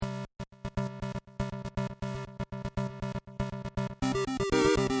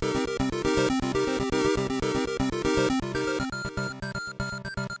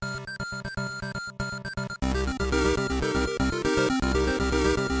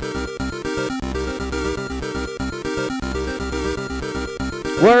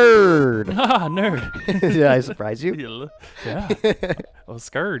Wurd! Ah, nerd. Did I surprise you? Yeah. Oh,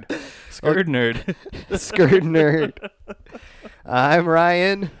 Skurd. Skurd nerd. Skurd nerd. I'm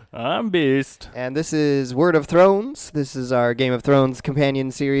Ryan. I'm Beast. And this is Word of Thrones. This is our Game of Thrones companion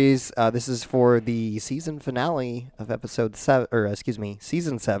series. This is for the season finale of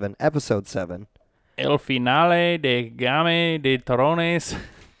season 7, episode 7. El finale de Game de Thrones.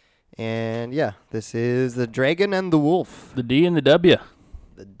 And yeah, this is the Dragon and the Wolf. The D and the W.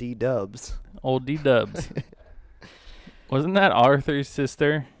 The D-dubs. Old D-dubs. Wasn't that Arthur's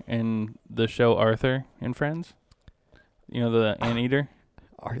sister in the show Arthur and Friends? You know, the anteater?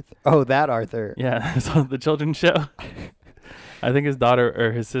 Arthur. Oh, that Arthur. Yeah, that's on the children's show. I think his daughter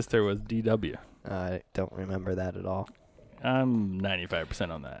or his sister was DW. I don't remember that at all. I'm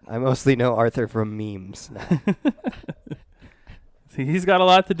 95% on that. I mostly know Arthur from memes. See, he's got a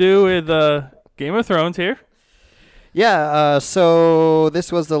lot to do with Game of Thrones here. Yeah, so this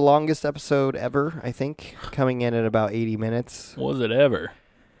was the longest episode ever, I think, coming in at about 80 minutes. Was it ever?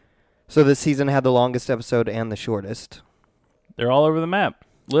 So this season had the longest episode and the shortest. They're all over the map,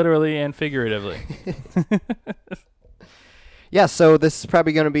 literally and figuratively. Yeah, so this is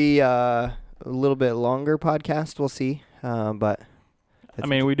probably going to be a little bit longer podcast. We'll see. But I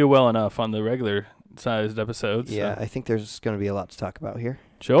mean, we do well enough on the regular-sized episodes. Yeah, so. I think there's going to be a lot to talk about here.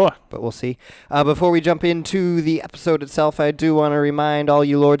 Sure. But we'll see. Before we jump into the episode itself, I do want to remind all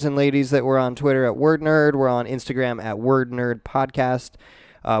you lords and ladies that we're on Twitter at Wurd Nerd. We're on Instagram at Wurd Nerd Podcast.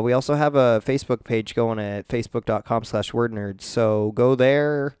 We also have a Facebook page going at facebook.com/WurdNerds. So go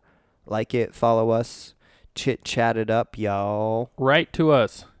there, like it, follow us, chit-chat it up, y'all. Write to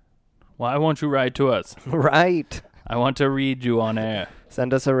us. Why won't you write to us? Right. I want to read you on air.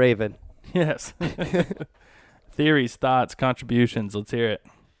 Send us a raven. Yes. Theories, thoughts, contributions. Let's hear it.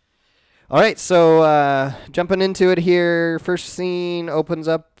 All right, so jumping into it here, first scene opens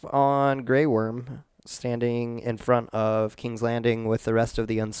up on Grey Worm standing in front of King's Landing with the rest of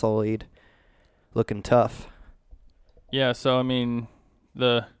the Unsullied, looking tough. Yeah, so, I mean,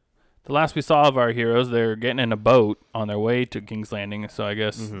 the last we saw of our heroes, they're getting in a boat on their way to King's Landing, so I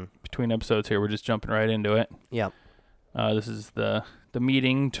guess between episodes here, we're just jumping right into it. Yeah. This is the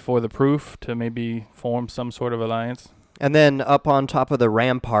meeting for the proof to maybe form some sort of alliance. And then up on top of the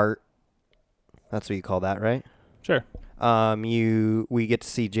rampart, that's what you call that, right? Sure. We get to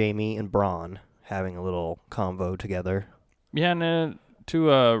see Jaime and Bronn having a little convo together. Yeah, and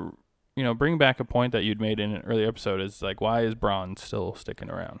to bring back a point that you'd made in an earlier episode is like, why is Bronn still sticking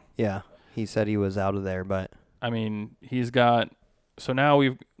around? Yeah, he said he was out of there, but I mean, he's got. So now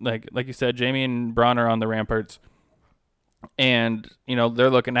we've like you said, Jaime and Bronn are on the ramparts. And, they're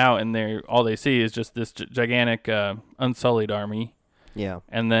looking out, and all they see is just this gigantic Unsullied army. Yeah.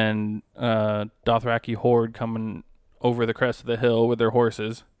 And then Dothraki horde coming over the crest of the hill with their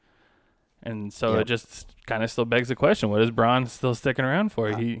horses. And so It just kind of still begs the question, what is Bronn still sticking around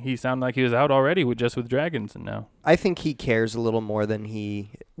for? He sounded like he was out already with dragons, and now. I think he cares a little more than he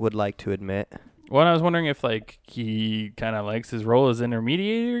would like to admit. Well, I was wondering if, he kind of likes his role as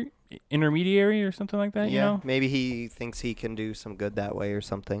intermediary or something like that, Maybe he thinks he can do some good that way or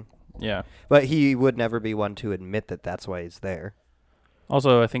something. Yeah. But he would never be one to admit that that's why he's there.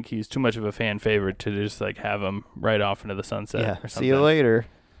 Also, I think he's too much of a fan favorite to just have him right off into the sunset or something. See you later.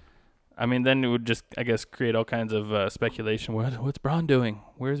 I mean, then it would just, I guess, create all kinds of speculation. What's Bronn doing?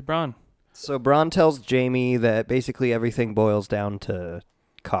 Where's Bronn? So Bronn tells Jaime that basically everything boils down to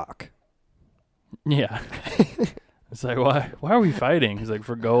cock. Yeah. It's like, why are we fighting? He's like,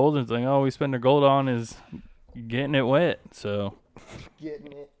 for gold. And it's like, all we spend our gold on is getting it wet. So,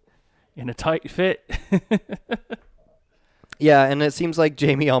 getting it in a tight fit. Yeah, and it seems like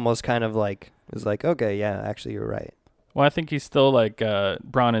Jaime almost kind of is like, okay, yeah, actually you're right. Well, I think he's still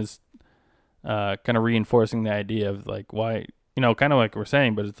Bronn is kind of reinforcing the idea of why, kind of like we're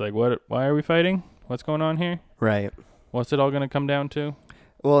saying, but it's like, why are we fighting? What's going on here? Right. What's it all going to come down to?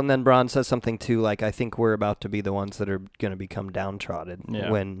 Well, and then Bronn says something too, I think we're about to be the ones that are going to become downtrodden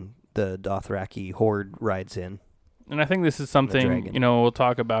when the Dothraki horde rides in. And I think this is something, we'll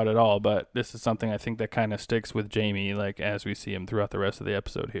talk about it all, but this is something I think that kind of sticks with Jaime, as we see him throughout the rest of the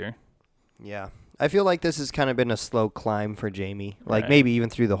episode here. Yeah. I feel like this has kind of been a slow climb for Jaime, right. Maybe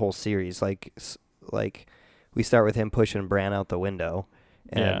even through the whole series. We start with him pushing Bran out the window,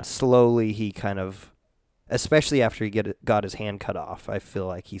 and slowly he kind of... Especially after he got his hand cut off, I feel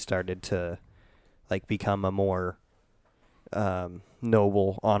like he started to become a more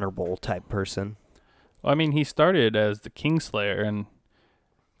noble, honorable type person. Well, I mean, he started as the Kingslayer, and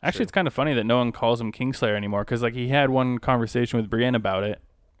actually it's kind of funny that no one calls him Kingslayer anymore, because he had one conversation with Brienne about it,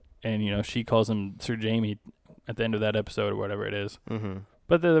 and she calls him Sir Jaime at the end of that episode or whatever it is. Mm-hmm.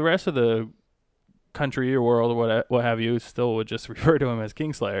 But the rest of the country or world or what have you still would just refer to him as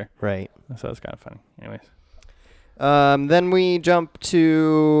Kingslayer. Right. So that's kind of funny. Anyways. Then we jump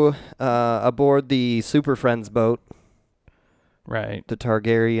to aboard the Super Friends boat. Right. The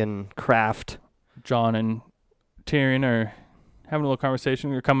Targaryen craft. Jon and Tyrion are having a little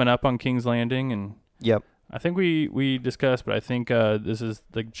conversation. They're coming up on King's Landing, and yep. I think we discussed, but I think this is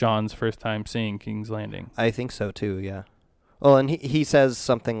like Jon's first time seeing King's Landing. I think so too, yeah. Well, and he says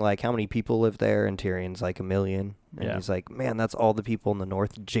something like, how many people live there? And Tyrion's like 1 million. And he's like, man, that's all the people in the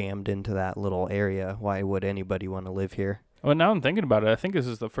north jammed into that little area. Why would anybody want to live here? Well, now I'm thinking about it, I think this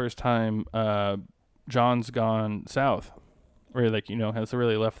is the first time Jon's gone south. Or, like, has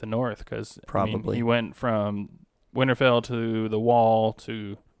really left the north. Because, probably. He went from Winterfell to the Wall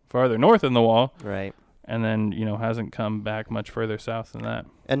to farther north in the Wall. Right. And then, hasn't come back much further south than that.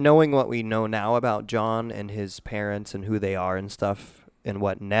 And knowing what we know now about Jon and his parents and who they are and stuff, and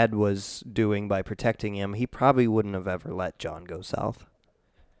what Ned was doing by protecting him, he probably wouldn't have ever let Jon go south.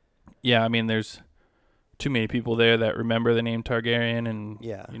 Yeah, there's too many people there that remember the name Targaryen, and,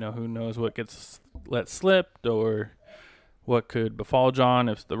 who knows what gets let slip or what could befall Jon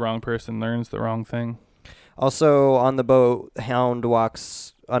if the wrong person learns the wrong thing. Also, on the boat, Hound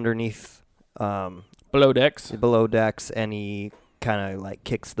walks underneath... below decks, and he kind of like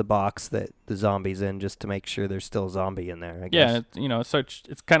kicks the box that the zombie's in just to make sure there's still a zombie in there. I guess. Yeah,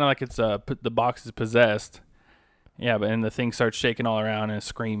 it's kind of like it's the box is possessed. Yeah, but and the thing starts shaking all around and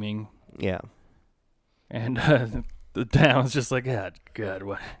screaming. Yeah, and the town's just like, God,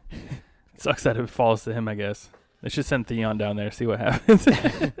 what? It sucks that it falls to him. I guess they should send Theon down there to see what happens.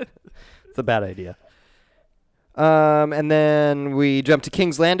 It's a bad idea. And then we jump to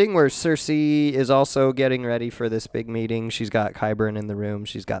King's Landing, where Cersei is also getting ready for this big meeting. She's got Qyburn in the room.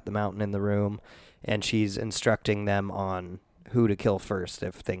 She's got the Mountain in the room. And she's instructing them on who to kill first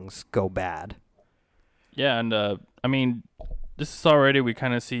if things go bad. Yeah, and, this is already, we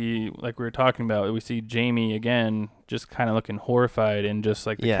kind of see, like we were talking about, we see Jaime again just kind of looking horrified in just,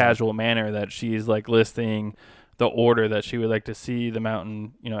 like, the casual manner that she's, like, listing the order that she would like to see the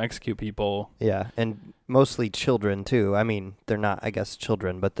Mountain, execute people. Yeah, and mostly children, too. They're not, I guess,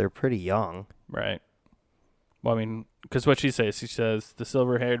 children, but they're pretty young. Right. Well, because what she says the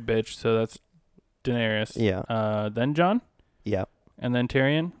silver-haired bitch, so that's Daenerys. Yeah. Then Jon? Yeah. And then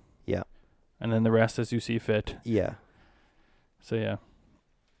Tyrion? Yeah. And then the rest as you see fit. Yeah. So, yeah.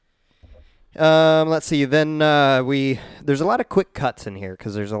 Let's see. Then there's a lot of quick cuts in here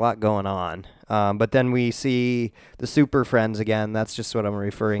because there's a lot going on. But then we see the Super Friends again. That's just what I'm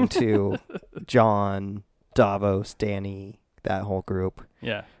referring to. Jon, Davos, Dany, that whole group.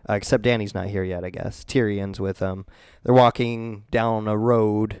 Yeah. Except Dany's not here yet, I guess. Tyrion's with them. They're walking down a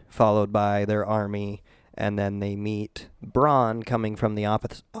road followed by their army. And then they meet Bronn coming from the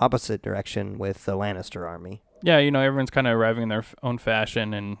opposite direction with the Lannister army. Yeah, everyone's kind of arriving in their own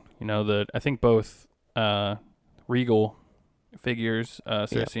fashion, and I think both regal figures,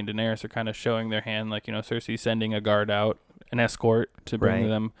 Cersei and Daenerys, are kind of showing their hand. Like, Cersei sending a guard out, an escort to bring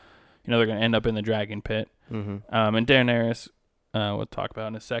them. They're going to end up in the dragon pit. Mm-hmm. And Daenerys, we'll talk about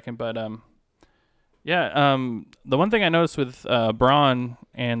in a second. But the one thing I noticed with Bronn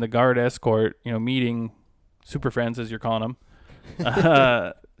and the guard escort, meeting Super Friends as you're calling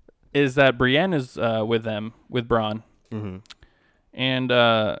them. Is that Brienne is with them, with Bronn. Mm-hmm.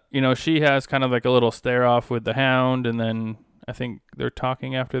 And, she has kind of like a little stare-off with the Hound, and then I think they're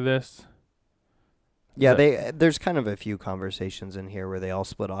talking after this. Yeah, there's kind of a few conversations in here where they all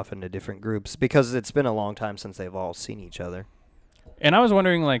split off into different groups, because it's been a long time since they've all seen each other. And I was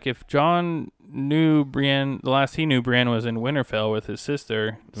wondering, like, if Jon knew Brienne, the last he knew Brienne was in Winterfell with his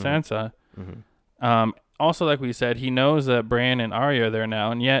sister, Sansa. Mm-hmm. Also, like we said, he knows that Bran and Arya are there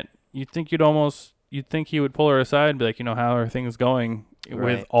now, and yet you'd think he would pull her aside and be like, how are things going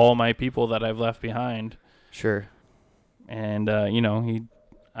with all my people that I've left behind? Sure. And,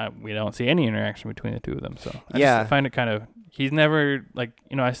 we don't see any interaction between the two of them. So I just find it kind of, he's never, like,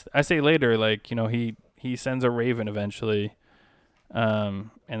 I say later, like, he sends a raven eventually.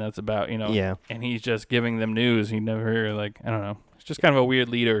 And that's about, and he's just giving them news. He never, like, I don't know. It's just kind of a weird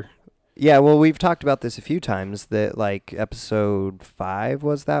leader. Yeah, well, we've talked about this a few times, that, like, episode 5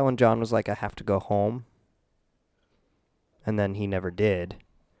 was that when Jon was like, I have to go home. And then he never did.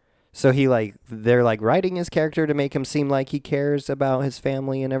 So they're, like, writing his character to make him seem like he cares about his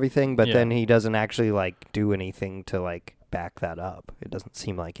family and everything, but then he doesn't actually, like, do anything to, like, back that up. It doesn't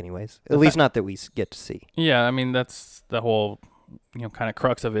seem like, anyways. At least not that we get to see. Yeah, that's the whole, kind of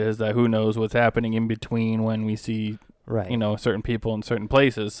crux of it, is that who knows what's happening in between when we see... Right. Certain people in certain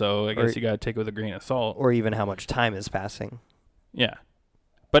places. So I guess you got to take it with a grain of salt. Or even how much time is passing. Yeah.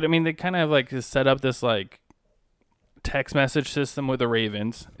 But I mean, they kind of like set up this like text message system with the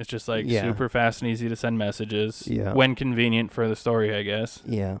Ravens. It's just like super fast and easy to send messages when convenient for the story, I guess.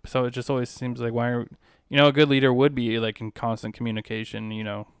 Yeah. So it just always seems like a good leader would be like in constant communication,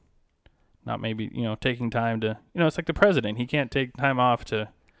 not maybe, taking time to, it's like the president. He can't take time off to,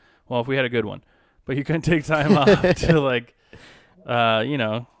 well, if we had a good one, but he couldn't take time off to like,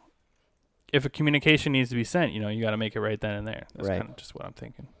 if a communication needs to be sent, you got to make it right then and there. That's kind of just what I'm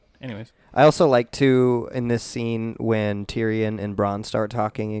thinking. Anyways. I also like to, in this scene, when Tyrion and Bronn start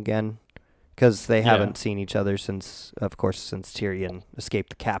talking again, because they haven't seen each other since Tyrion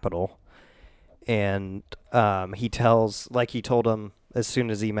escaped the capital. And he told him as soon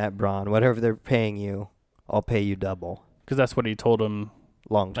as he met Bronn, whatever they're paying you, I'll pay you double. Because that's what he told him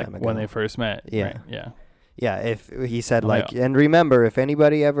long time ago when they first met. Yeah. Right? Yeah. Yeah, if he said and remember, if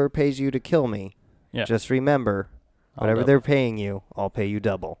anybody ever pays you to kill me, just remember, whatever they're paying you, I'll pay you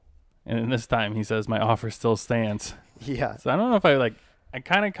double. And then this time he says, my offer still stands. Yeah. So I don't know if I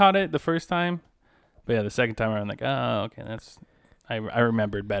kind of caught it the first time, but yeah, the second time around, like, oh, okay, I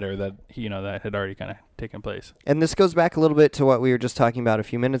remembered better that, that had already kind of taken place. And this goes back a little bit to what we were just talking about a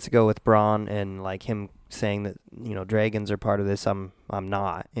few minutes ago with Bronn and like him saying that, dragons are part of this. I'm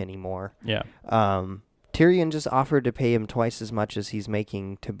not anymore. Yeah. Tyrion just offered to pay him twice as much as he's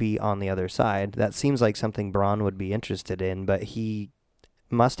making to be on the other side. That seems like something Bronn would be interested in, but he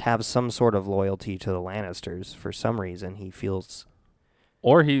must have some sort of loyalty to the Lannisters for some reason. He feels,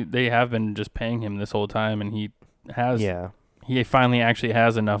 or they have been just paying him this whole time, and he has. Yeah. He finally actually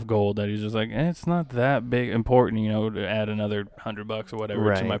has enough gold that he's just like, it's not that big important, to add another $100 or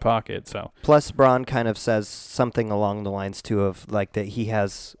whatever to my pocket. So plus, Bronn kind of says something along the lines too of like that he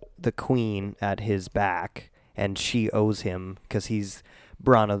has the queen at his back and she owes him because he's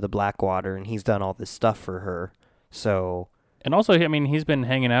Bronn of the Blackwater and he's done all this stuff for her. So. And also, I mean, he's been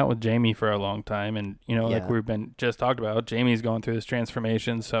hanging out with Jaime for a long time, and like we've been just talked about, Jaime's going through this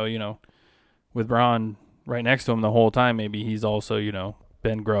transformation. So with Bronn right next to him the whole time, maybe he's also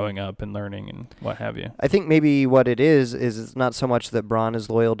been growing up and learning and what have you. I think maybe what it is it's not so much that Bronn is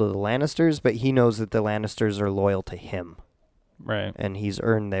loyal to the Lannisters, but he knows that the Lannisters are loyal to him. Right. And he's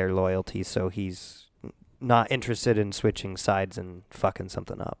earned their loyalty, so he's not interested in switching sides and fucking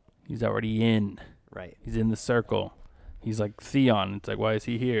something up. He's already in. Right. He's in the circle. He's like Theon. It's like, why is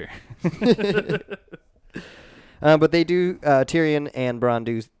he here? But they do, Tyrion and Bronn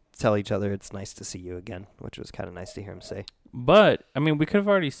do tell each other it's nice to see you again, which was kind of nice to hear him say. But, I mean, we could have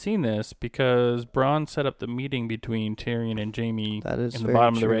already seen this because Bronn set up the meeting between Tyrion and Jaime in the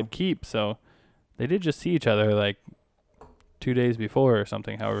bottom of the Red Keep. So they did just see each other like 2 days before or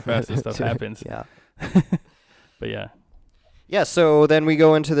something, however fast this stuff happens. Yeah. But yeah. Yeah, so then we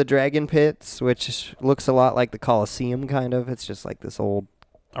go into the dragon pits, which looks a lot like the Colosseum, kind of. It's just like this old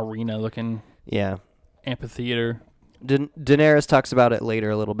arena-looking amphitheater. Daenerys talks about it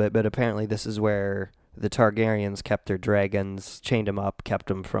later a little bit, but apparently this is where the Targaryens kept their dragons, chained them up, kept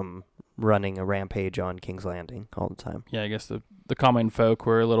them from running a rampage on King's Landing all the time. Yeah, I guess the common folk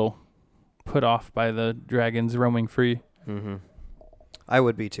were a little put off by the dragons roaming free. Mm-hmm. I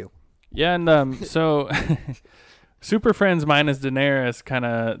would be too. Yeah, and so... Super Friends minus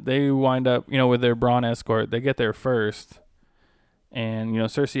Daenerys they wind up, with their Bronn escort. They get there first. And,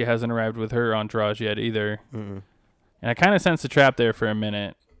 Cersei hasn't arrived with her entourage yet either. Mm-mm. And I kind of sensed a trap there for a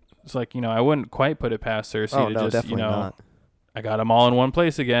minute. It's like, I wouldn't quite put it past Cersei to just, definitely not. I got them all in one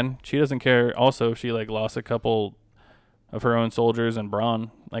place again. She doesn't care. Also, she, lost a couple of her own soldiers and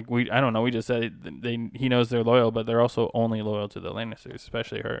Bronn. I don't know. We just said he knows they're loyal, but they're also only loyal to the Lannisters,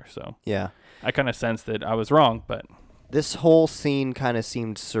 especially her. So yeah, I kind of sensed that I was wrong, but this whole scene kind of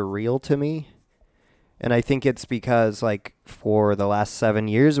seemed surreal to me, and I think it's because for the last 7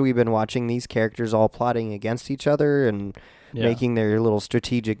 years we've been watching these characters all plotting against each other and making their little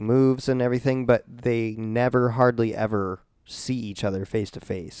strategic moves and everything, but they never, hardly ever see each other face to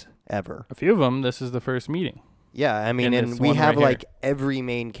face ever. A few of them, this is the first meeting. Yeah, I mean, and we have every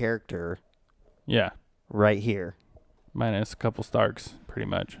main character right here. Minus a couple Starks, pretty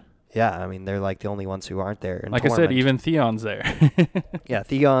much. Yeah, I mean, they're the only ones who aren't there. Like Torment. I said, even Theon's there. Yeah,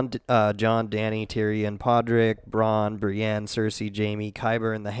 Theon, Jon, Dany, Tyrion, Podrick, Bronn, Brienne, Cersei, Jaime,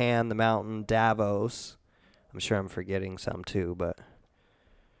 Qyburn, the Hand, the Mountain, Davos. I'm sure I'm forgetting some too, but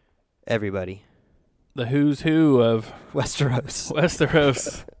everybody. The who's who of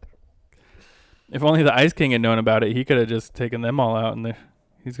Westeros. If only the Ice King had known about it, he could have just taken them all out. And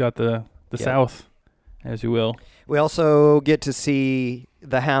he's got the South, as you will. We also get to see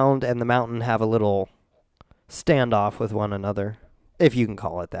the Hound and the Mountain have a little standoff with one another, if you can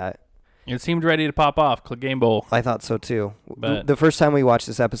call it that. It seemed ready to pop off. Game Bowl. I thought so too. But the first time we watched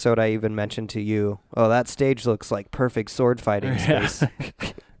this episode, I even mentioned to you, "Oh, that stage looks like perfect sword fighting space."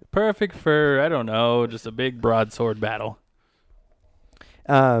 Perfect for, I don't know, just a big broadsword battle.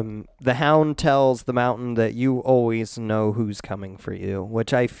 The Hound tells the Mountain that you always know who's coming for you,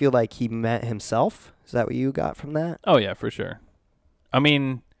 which I feel like he meant himself. Is that what you got from that? Oh, yeah, for sure. I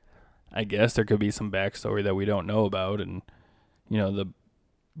mean, I guess there could be some backstory that we don't know about, and,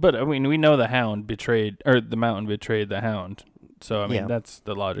 but, I mean, we know the Hound betrayed, or the Mountain betrayed the Hound, so, I mean, that's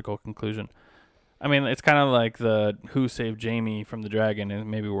the logical conclusion. I mean, it's kind of like the who saved Jamie from the dragon, and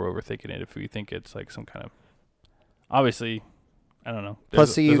maybe we're overthinking it if we think it's like some kind of, obviously, I don't know.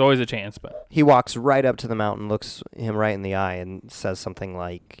 There's always a chance, but he walks right up to the Mountain, looks him right in the eye, and says something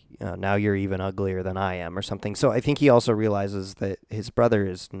like, "Now you're even uglier than I am," or something. So I think he also realizes that his brother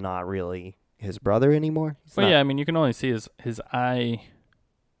is not really his brother anymore. Yeah, I mean, you can only see his eye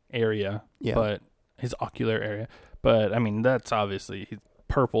area, but his ocular area. But I mean, that's obviously he's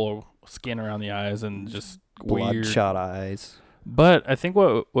purple skin around the eyes and just weird bloodshot eyes. But I think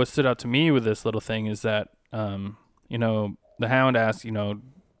what stood out to me with this little thing is that the Hound asks, do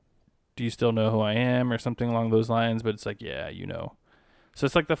you still know who I am, or something along those lines? But it's like, yeah, So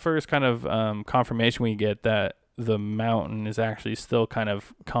it's like the first kind of confirmation we get that the Mountain is actually still kind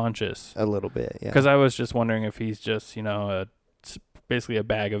of conscious. A little bit, yeah. Because I was just wondering if he's just, basically a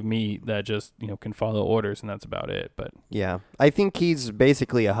bag of meat that just, can follow orders, and that's about it. But yeah, I think he's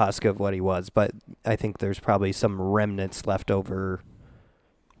basically a husk of what he was, but I think there's probably some remnants left over.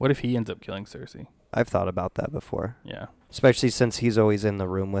 What if he ends up killing Cersei? I've thought about that before. Yeah. Especially since he's always in the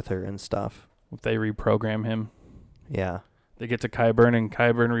room with her and stuff. If they reprogram him. Yeah. They get to Qyburn, and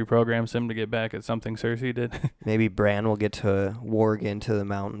Qyburn reprograms him to get back at something Cersei did. Maybe Bran will get to warg into the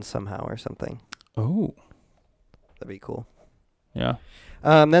Mountain somehow or something. Oh. That'd be cool. Yeah.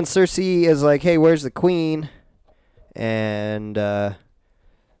 Then Cersei is like, "Hey, where's the queen?" And then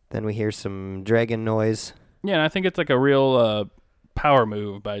we hear some dragon noise. Yeah, and I think it's like a real power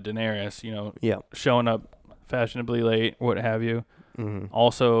move by Daenerys, showing up fashionably late, what have you. Mm-hmm.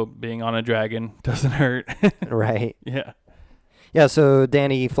 Also, being on a dragon doesn't hurt. Right. Yeah. Yeah, so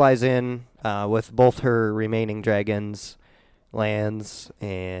Dany flies in with both her remaining dragons, lands,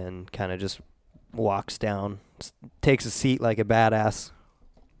 and kind of just walks down, takes a seat like a badass.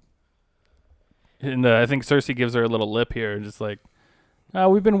 And I think Cersei gives her a little lip here, just like,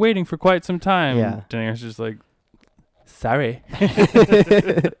 we've been waiting for quite some time. Yeah. Daenerys just like, sorry.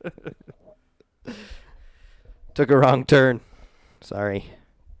 Took a wrong turn. Sorry.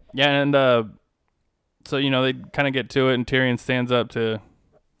 Yeah, and so, they kind of get to it, and Tyrion stands up to,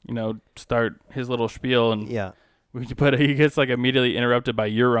 start his little spiel. And yeah. But he gets, like, immediately interrupted by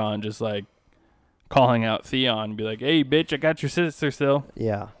Euron, just, like, calling out Theon and be like, "Hey, bitch, I got your sister still."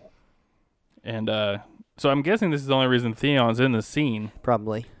 Yeah. And so I'm guessing this is the only reason Theon's in the scene.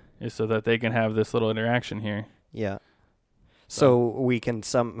 Probably. Is so that they can have this little interaction here. Yeah. So we can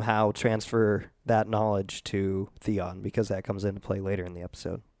somehow transfer that knowledge to Theon, because that comes into play later in the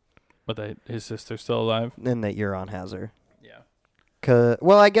episode. But that his sister's still alive? And that Euron has her. Yeah.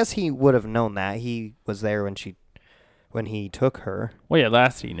 Well, I guess he would have known that. He was there when he took her. Well, yeah,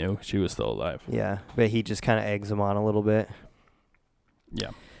 last he knew she was still alive. Yeah, but he just kind of eggs him on a little bit.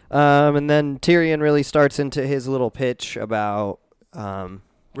 Yeah. And then Tyrion really starts into his little pitch about...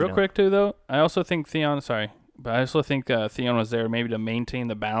 Real quick, too, though, I also think Theon was there maybe to maintain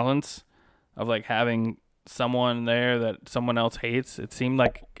the balance of, like, having someone there that someone else hates. It seemed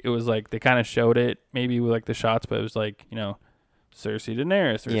like it was, like, they kind of showed it, maybe with, like, the shots, but it was, like, Cersei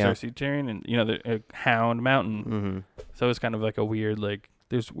Daenerys, or Cersei Tyrion, and, the Hound Mountain. Mm-hmm. So it was kind of, like, a weird, like,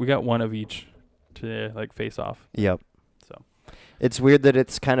 we got one of each to, like, face off. Yep. So it's weird that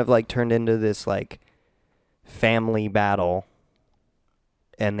it's kind of, like, turned into this, like, family battle,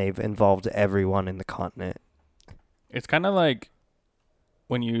 and they've involved everyone in the continent. It's kind of like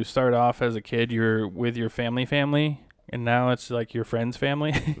when you start off as a kid, you're with your family, and now it's like your friend's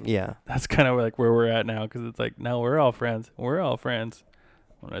family. Yeah. That's kind of like where we're at now, because it's like, now we're all friends. Well,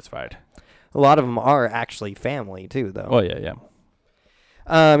 that's fine. A lot of them are actually family, too, though. Oh, yeah.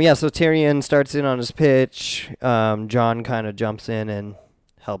 So Tyrion starts in on his pitch. Jon kind of jumps in and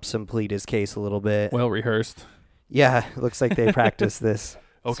helps him plead his case a little bit. Well rehearsed. Yeah, looks like they practiced this.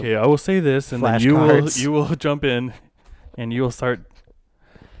 Okay, I will say this, and then you will jump in, and you will start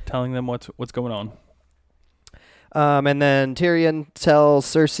telling them what's going on. And then Tyrion tells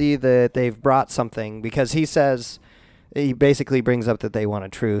Cersei that they've brought something, because he basically brings up that they want a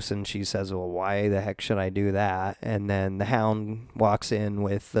truce, and she says, "Well, why the heck should I do that?" And then the Hound walks in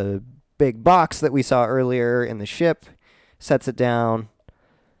with the big box that we saw earlier in the ship, sets it down,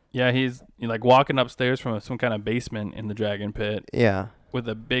 Yeah, he's like walking upstairs from some kind of basement in the dragon pit. Yeah. With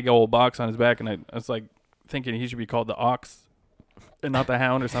a big old box on his back, and I was like thinking he should be called the Ox and not the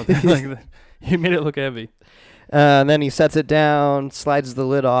Hound or something like that. He made it look heavy. And then he sets it down, slides the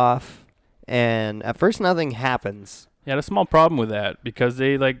lid off, and at first nothing happens. Yeah, I had a small problem with that because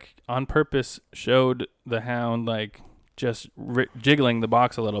they like on purpose showed the Hound like just jiggling the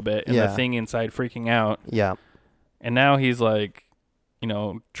box a little bit and the thing inside freaking out. Yeah. And now he's like,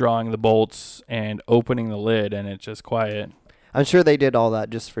 drawing the bolts and opening the lid, and it's just quiet. I'm sure they did all that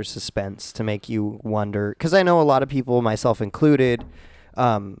just for suspense to make you wonder. Because I know a lot of people, myself included,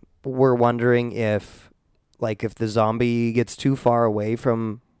 were wondering if the zombie gets too far away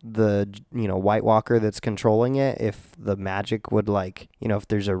from the, White Walker that's controlling it, if the magic would if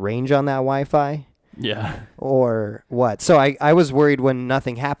there's a range on that Wi-Fi. Yeah. Or what. So I was worried when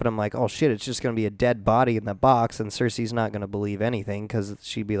nothing happened. I'm like, oh shit, it's just going to be a dead body in the box, and Cersei's not going to believe anything because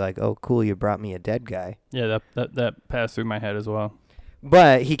she'd be like, oh cool, you brought me a dead guy. Yeah, that passed through my head as well.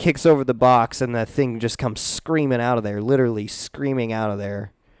 But he kicks over the box and the thing just comes screaming out of there, literally screaming out of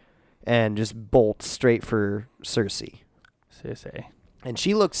there, and just bolts straight for Cersei. And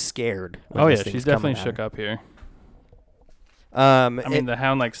she looks scared. Oh yeah, she's definitely shook up here. The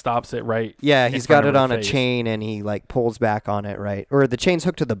Hound stops it right. Yeah, he's got it on a chain and he pulls back on it, right? Or the chain's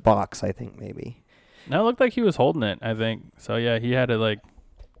hooked to the box, I think maybe. No, it looked like he was holding it, I think. So yeah, he had to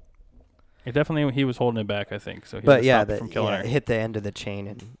he was holding it back, I think. So he from killing her. It hit the end of the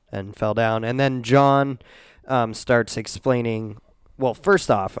chain and fell down. And then Jon starts explaining. Well, first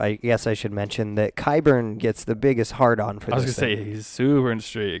off, I guess I should mention that Qyburn gets the biggest hard-on for this. I was going to say, he's super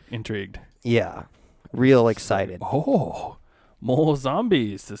intrigued. Yeah, real excited. Oh, more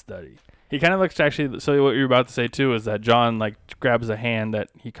zombies to study. He kind of looks actually, so what you're about to say too is that Jon grabs a hand that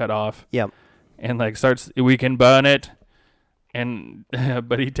he cut off. Yep. And starts, we can burn it. And,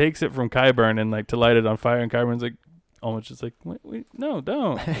 but he takes it from Qyburn and to light it on fire, and Qyburn's almost just wait, no,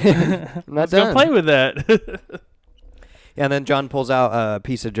 don't. I'm not done. Go play with that. Yeah, and then Jon pulls out a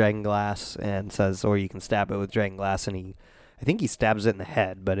piece of dragon glass and says, or you can stab it with dragon glass, and I think he stabs it in the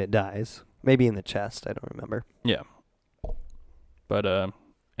head, but it dies. Maybe in the chest, I don't remember. Yeah. But,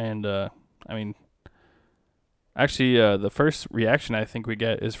 actually, the first reaction I think we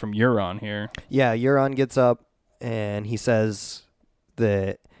get is from Euron here. Yeah, Euron gets up, and he says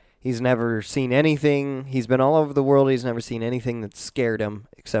that he's never seen anything. He's been all over the world. He's never seen anything that scared him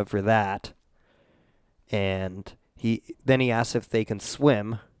except for that. And he asks if they can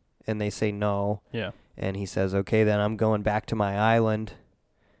swim, and they say no. Yeah. And he says, okay, then I'm going back to my island.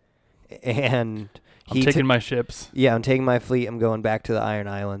 And I'm taking my ships. Yeah, I'm taking my fleet. I'm going back to the Iron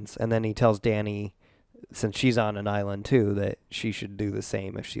Islands. And then he tells Dany, since she's on an island too, that she should do the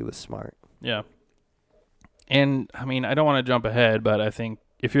same if she was smart. Yeah. And, I don't want to jump ahead, but I think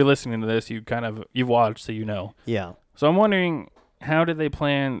if you're listening to this, you've watched, so you know. Yeah. So I'm wondering, how did they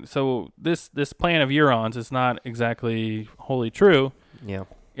plan? So this plan of Euron's is not exactly wholly true. Yeah.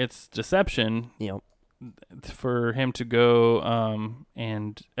 It's deception. Yeah. For him to go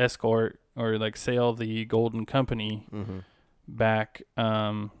and escort or sail the Golden Company back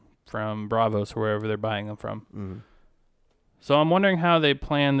from Bravos or wherever they're buying them from. Mm-hmm. So I'm wondering how they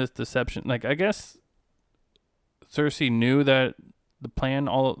plan this deception. I guess Cersei knew that the plan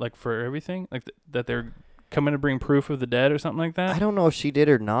all for everything, that they're coming to bring proof of the dead or something like that. I don't know if she did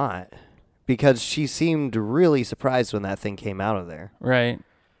or not, because she seemed really surprised when that thing came out of there. Right.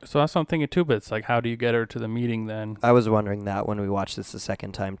 So that's what I'm thinking too, but it's how do you get her to the meeting then? I was wondering that when we watched this the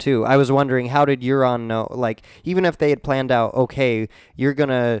second time too. I was wondering, how did Euron know, even if they had planned out, okay, you're going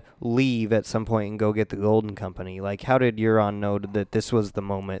to leave at some point and go get the Golden Company, how did Euron know that this was the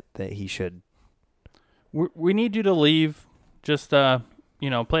moment that he should? We need you to leave. Just, play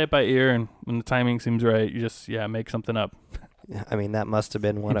it by ear, and when the timing seems right, you just, make something up. That must have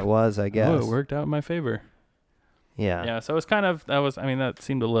been what it was, I guess. Oh, it worked out in my favor. Yeah. Yeah, so it's that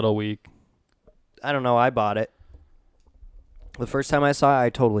seemed a little weak. I don't know, I bought it. The first time I saw it, I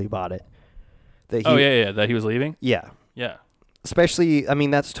totally bought it. That he was leaving? Yeah. Yeah. Especially,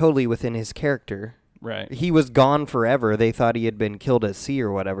 that's totally within his character. Right. He was gone forever. They thought he had been killed at sea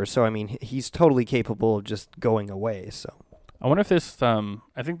or whatever. So, he's totally capable of just going away, so. I wonder if this, I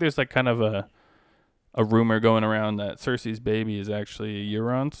think there's kind of a rumor going around that Cersei's baby is actually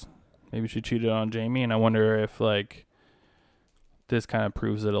Euron's. Maybe she cheated on Jaime, and I wonder if, this kind of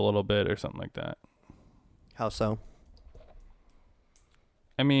proves it a little bit or something like that. How so?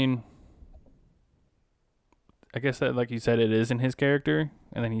 I guess that, like you said, it is in his character,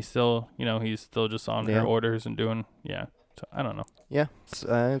 and then he's still just on her orders and doing, So, I don't know. Yeah,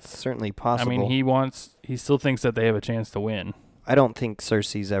 it's certainly possible. He still thinks that they have a chance to win. I don't think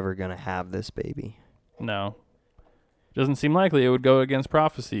Cersei's ever going to have this baby. No. Doesn't seem likely it would go against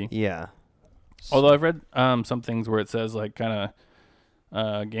prophecy. Yeah. Although I've read some things where it says, like, kind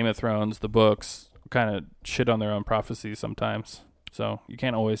of Game of Thrones, the books, kind of shit on their own prophecies sometimes. So you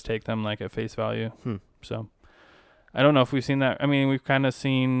can't always take them, like, at face value. So I don't know if we've seen that. I mean, we've kind of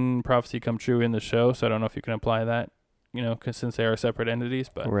seen prophecy come true in the show, so I don't know if you can apply that, you know, 'cause since they are separate entities.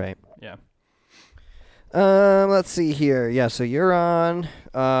 But right. Yeah. Let's see here. Yeah, so Euron.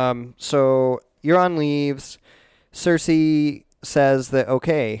 So Euron leaves. Cersei says that,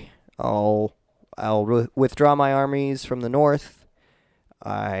 okay, I'll withdraw my armies from the north.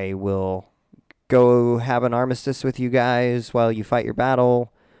 I will go have an armistice with you guys while you fight your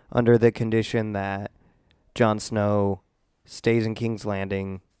battle under the condition that Jon Snow stays in King's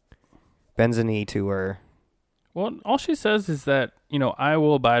Landing, bends a knee to her. Well, all she says is that, you know, I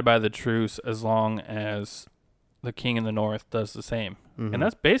will abide by the truce as long as the king in the north does the same. Mm-hmm. And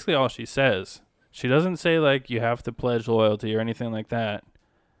that's basically all she says. She doesn't say, like, you have to pledge loyalty or anything like that.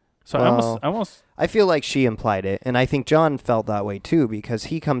 So well, I feel like she implied it, and I think Jon felt that way too, because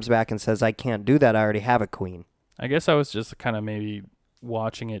he comes back and says, I can't do that, I already have a queen. I guess I was just kind of maybe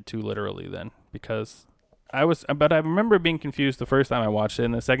watching it too literally then, because but I remember being confused the first time I watched it,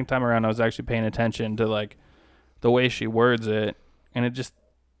 and the second time around I was actually paying attention to, like, the way she words it, and it just,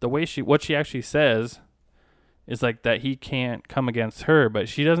 the way what she actually says is, like, that he can't come against her, but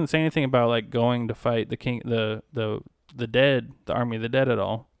she doesn't say anything about, like, going to fight the king, the dead, the army of the dead at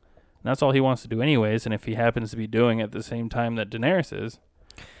all. And that's all he wants to do anyways, and if he happens to be doing it at the same time that Daenerys is.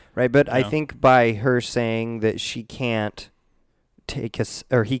 Right, but I think by her saying that she can't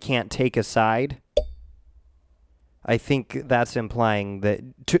he can't take a side, I think that's implying that,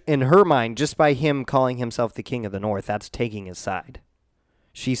 in her mind, just by him calling himself the King of the North, that's taking his side.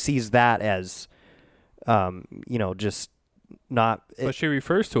 She sees that as, you know, just not... But she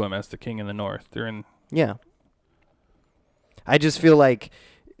refers to him as the King in the North. Yeah. I just feel like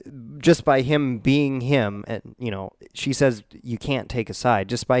just by him being him, and, you know, she says you can't take a side.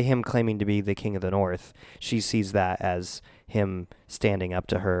 Just by him claiming to be the King of the North, she sees that as him standing up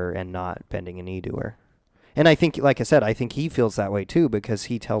to her and not bending a knee to her. And I think, like I said, I think he feels that way too, because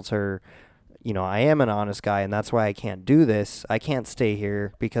he tells her, you know, I am an honest guy, and that's why I can't do this. I can't stay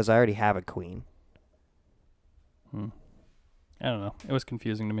here because I already have a queen. I don't know. It was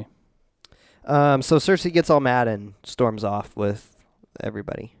confusing to me. So Cersei gets all mad and storms off with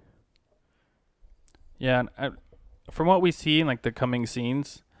everybody. Yeah, and from what we see in, like, the coming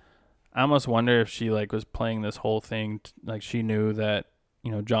scenes, I almost wonder if she, like, was playing this whole thing, like, she knew that,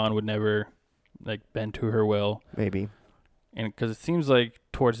 you know, Jon would never, like, bend to her will. Maybe. And because it seems like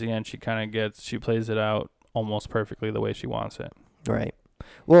towards the end she plays it out almost perfectly the way she wants it. Right.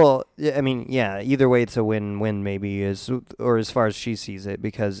 Well, I mean, yeah, either way it's a win-win maybe, or as far as she sees it,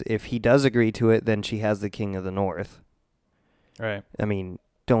 because if he does agree to it, then she has the King of the North. Right. I mean,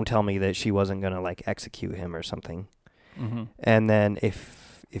 don't tell me that she wasn't going to, like, execute him or something. Mm-hmm. And then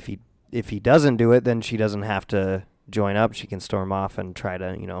if he doesn't do it, then she doesn't have to join up. She can storm off and try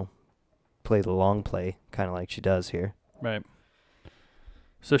to, you know, play the long play, kind of like she does here. Right.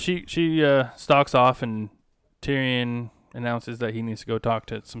 So she stalks off, and Tyrion announces that he needs to go talk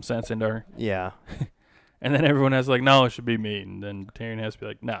to some sense into her. Yeah. And then everyone has, like, no, it should be me. And then Tyrion has to be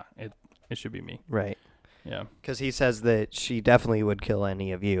like, nah, it should be me. Right. Yeah. Because he says that she definitely would kill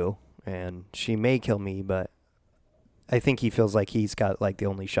any of you, and she may kill me, but I think he feels like he's got, like, the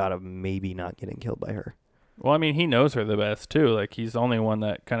only shot of maybe not getting killed by her. Well, I mean, he knows her the best, too. Like, he's the only one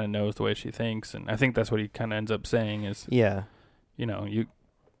that kind of knows the way she thinks. And I think that's what he kind of ends up saying is, yeah, you know,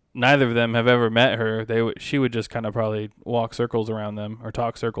 neither of them have ever met her. She would just kind of probably walk circles around them or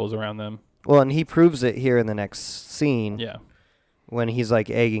talk circles around them. Well, and he proves it here in the next scene. Yeah. When he's, like,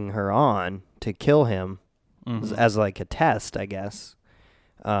 egging her on to kill him as, like, a test, I guess.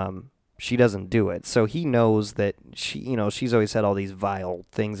 She doesn't do it. So he knows that she's always said all these vile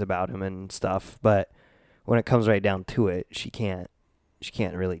things about him and stuff, but when it comes right down to it, she can't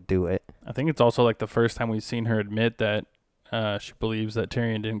really do it. I think it's also, like, the first time we've seen her admit that she believes that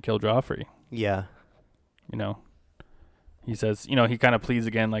Tyrion didn't kill Joffrey. Yeah. You know, he says, you know, he kind of pleads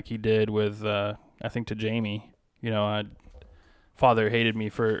again like he did with, I think, to Jaime. You know, father hated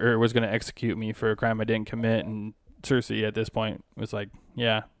me or was going to execute me for a crime I didn't commit. And Cersei at this point was like,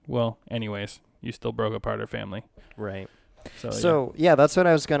 yeah, well, anyways, you still broke apart our family. Right. So yeah, that's what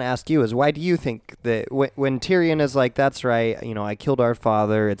I was going to ask you is why do you think that when Tyrion is like, that's right, you know, I killed our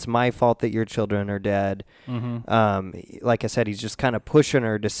father, it's my fault that your children are dead. Mm-hmm. Like I said, he's just kind of pushing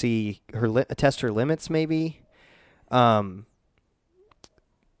her to see test her limits maybe. But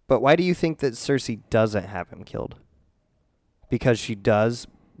why do you think that Cersei doesn't have him killed? because she does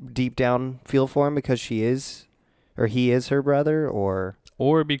deep down feel for him because he is her brother,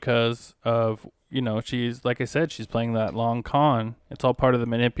 or because of, she's, like I said, she's playing that long con. It's all part of the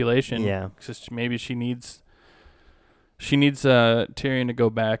manipulation. Yeah. Maybe she needs Tyrion to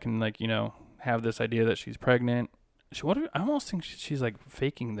go back and, like, have this idea that she's pregnant. I almost think she's like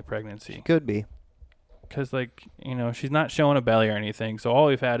faking the pregnancy. She could be. Because, like, she's not showing a belly or anything. So all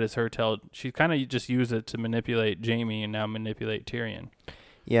we've had is her she kind of just used it to manipulate Jaime and now manipulate Tyrion.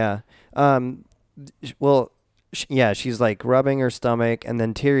 Yeah. Well, she's like rubbing her stomach, and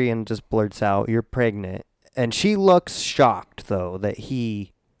then Tyrion just blurts out, "You're pregnant." And she looks shocked, though, that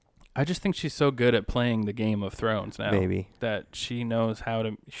he... I just think she's so good at playing the Game of Thrones now. Maybe. That she knows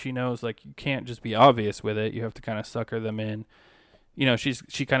like, you can't just be obvious with it. You have to kind of sucker them in.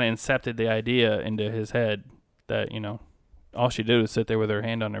 She kind of incepted the idea into his head that, all she did was sit there with her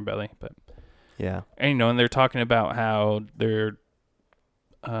hand on her belly. But yeah. And, and they're talking about how they're,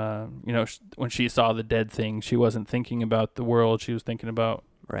 when she saw the dead thing, she wasn't thinking about the world. She was thinking about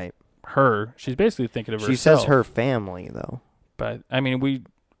her. She's basically thinking of herself. She says her family, though. But, I mean,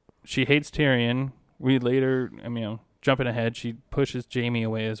 she hates Tyrion. We later, jumping ahead, she pushes Jaime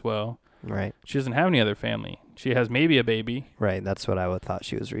away as well. Right. She doesn't have any other family. She has maybe a baby. Right. That's what I would thought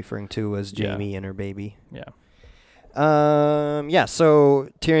she was referring to, was Jaime and her baby. Yeah. So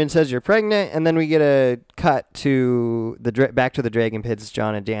Tyrion says you're pregnant, and then we get a cut to back to the dragon pits.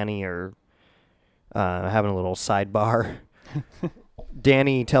 Jon and Dany are having a little sidebar.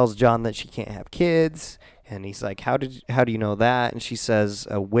 Dany tells Jon that she can't have kids, and he's like, how do you know that? And she says,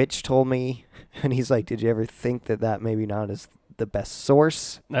 a witch told me. And he's like, did you ever think that maybe not is the best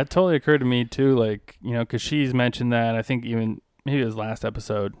source? That totally occurred to me too, like, because she's mentioned that. I think even maybe it was last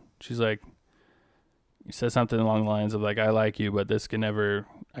episode. She's like, he says something along the lines of, like, I like you, but I can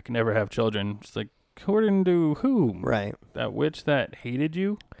never have children. It's like, according to whom? Right. That witch that hated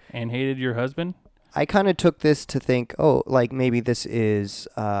you and hated your husband? I kind of took this to think, like maybe this is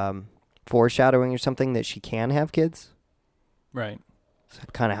foreshadowing or something that she can have kids. Right.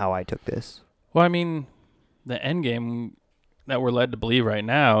 That's kind of how I took this. Well, I mean, the end game that we're led to believe right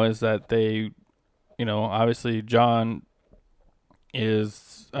now is that they, obviously Jon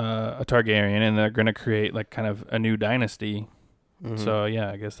is a Targaryen, and they're going to create, like, kind of a new dynasty. Mm-hmm. So,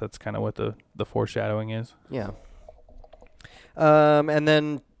 yeah, I guess that's kind of what the foreshadowing is. Yeah. And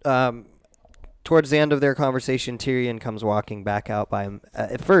then towards the end of their conversation, Tyrion comes walking back out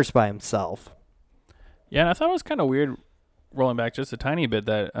at first by himself. Yeah, and I thought it was kind of weird, rolling back just a tiny bit,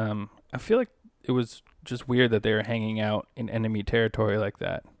 that I feel like it was just weird that they were hanging out in enemy territory like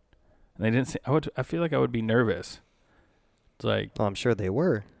that. And they didn't say, I feel like I would be nervous. It's like, well, I'm sure they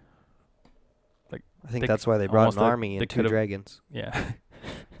were. Like, I think that's why they brought an army and 2 dragons. Yeah.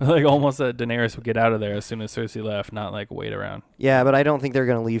 Like, almost that Daenerys would get out of there as soon as Cersei left, not, like, wait around. Yeah, but I don't think they're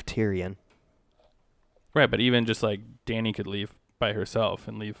going to leave Tyrion. Right, but even just, like, Dany could leave by herself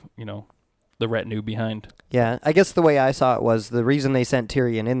and leave, the retinue behind. Yeah, I guess the way I saw it was the reason they sent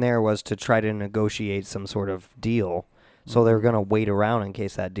Tyrion in there was to try to negotiate some sort of deal. So they're going to wait around in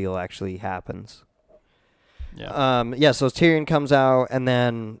case that deal actually happens. Yeah. So Tyrion comes out, and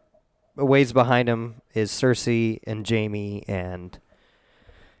then a ways behind him is Cersei and Jaime and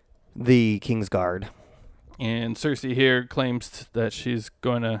the Kingsguard. And Cersei here claims that she's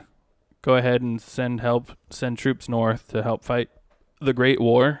going to go ahead and send troops north to help fight the Great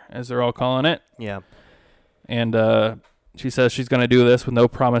War, as they're all calling it. Yeah. And she says she's going to do this with no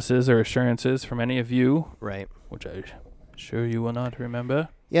promises or assurances from any of you. Right. Which I'm sure you will not remember.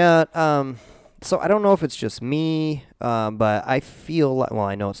 Yeah. So I don't know if it's just me, but I feel like, well,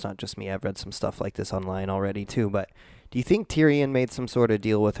 I know it's not just me. I've read some stuff like this online already too, but do you think Tyrion made some sort of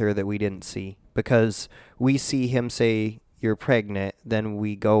deal with her that we didn't see? Because we see him say, you're pregnant, then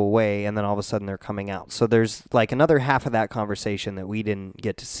we go away, and then all of a sudden they're coming out. So there's like another half of that conversation that we didn't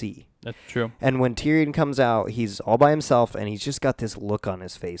get to see. That's true. And when Tyrion comes out, he's all by himself, and he's just got this look on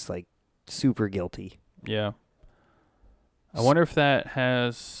his face, like super guilty. Yeah. I wonder if that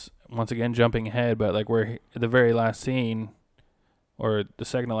has, once again, jumping ahead, but like where the very last scene, or the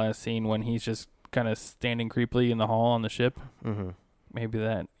second to last scene, when he's just kind of standing creepily in the hall on the ship. Mm-hmm. Maybe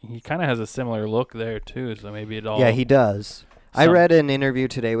that he kind of has a similar look there too, so maybe it all. Yeah, he does. I read an interview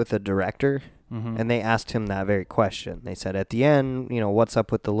today with the director, mm-hmm. and they asked him that very question. They said at the end, what's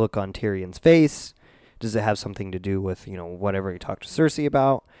up with the look on Tyrion's face? Does it have something to do with, whatever he talked to Cersei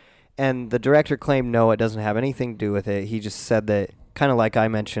about? And the director claimed no, it doesn't have anything to do with it. He just said that, kind of like I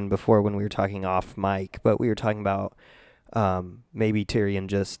mentioned before when we were talking off mic, but we were talking about maybe Tyrion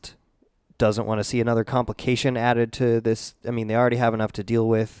just doesn't want to see another complication added to this. I mean, they already have enough to deal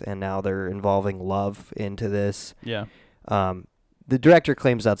with, and now they're involving love into this. Yeah. the director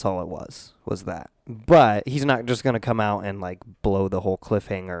claims that's all it was that. But he's not just going to come out and like blow the whole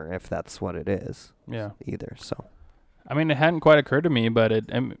cliffhanger if that's what it is. Yeah. Either. So. I mean, it hadn't quite occurred to me, but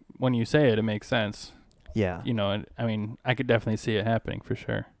when you say it, it makes sense. Yeah. You know, I mean, I could definitely see it happening for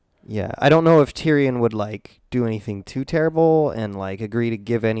sure. Yeah. I don't know if Tyrion would like do anything too terrible and like agree to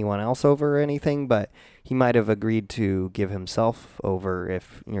give anyone else over or anything, but he might have agreed to give himself over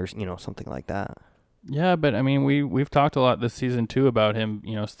if you're, something like that. Yeah, but I mean, we've talked a lot this season too about him,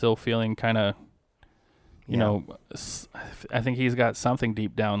 still feeling kind of, I think he's got something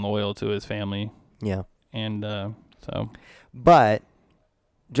deep down loyal to his family. Yeah. And so. But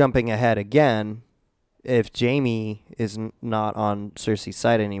jumping ahead again, if Jaime is not on Cersei's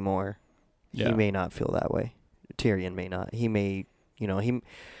side anymore, he may not feel that way. Tyrion may not. He may,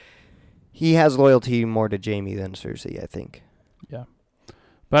 he has loyalty more to Jaime than Cersei, I think. Yeah.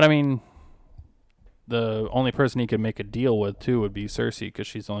 But I mean, the only person he could make a deal with too would be Cersei, because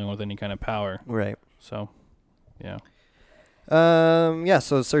she's the only one with any kind of power. Right. So, yeah.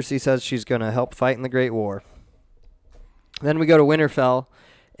 So Cersei says she's going to help fight in the Great War. Then we go to Winterfell,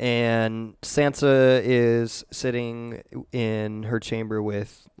 and Sansa is sitting in her chamber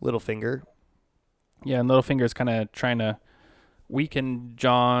with Littlefinger. Yeah, and Littlefinger's kind of trying to weaken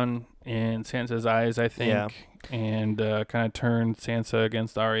Jon in Sansa's eyes, I think. Yeah. And kind of turn Sansa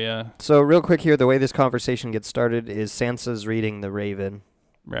against Arya. So real quick here, the way this conversation gets started is Sansa's reading the Raven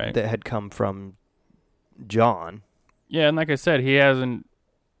that had come from Jon. Yeah, and like I said, he hasn't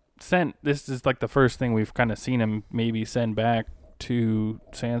sent... This is like the first thing we've kind of seen him maybe send back to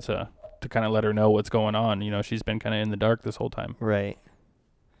Sansa to kind of let her know what's going on. She's been kind of in the dark this whole time. Right.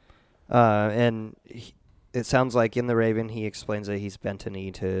 It sounds like in the Raven, he explains that he's bent a knee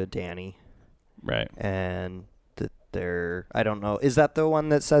to Dany. Right. And that I don't know, is that the one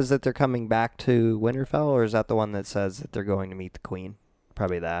that says that they're coming back to Winterfell, or is that the one that says that they're going to meet the Queen?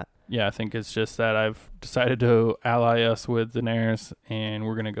 Probably that. Yeah, I think it's just that I've decided to atti us with Daenerys, and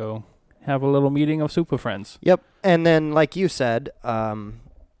we're going to go have a little meeting of super friends. Yep. And then, like you said, Littlefinger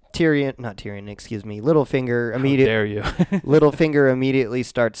How dare you? Littlefinger immediately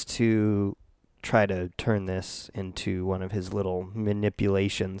starts to try to turn this into one of his little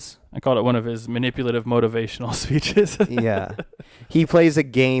manipulations. I called it one of his manipulative motivational speeches. Yeah. He plays a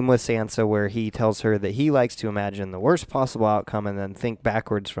game with Sansa where he tells her that he likes to imagine the worst possible outcome and then think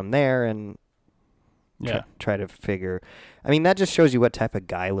backwards from there and try to figure. I mean, that just shows you what type of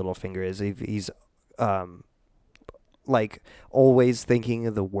guy Littlefinger is. He's like always thinking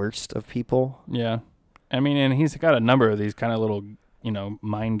of the worst of people. Yeah. I mean, and he's got a number of these kind of little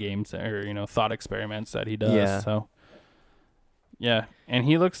mind games or, thought experiments that he does. Yeah. So, yeah. And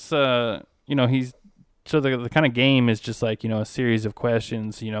he looks, he's, so the kind of game is just like, a series of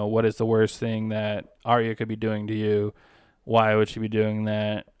questions, what is the worst thing that Arya could be doing to you? Why would she be doing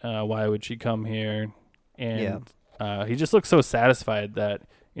that? Why would she come here? And he just looks so satisfied that,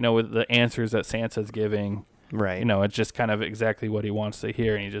 with the answers that Sansa's giving, right. It's just kind of exactly what he wants to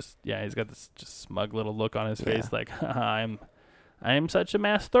hear. And he's got this just smug little look on his face like, I am such a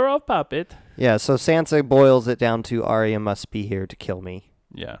master of puppet. Yeah, so Sansa boils it down to Arya must be here to kill me.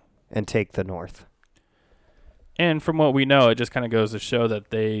 Yeah. And take the North. And from what we know, it just kind of goes to show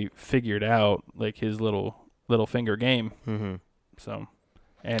that they figured out like his little finger game. Mm-hmm. So,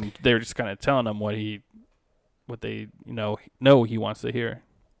 and they're just kind of telling him what they know he wants to hear.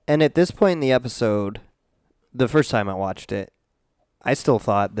 And at this point in the episode, the first time I watched it, I still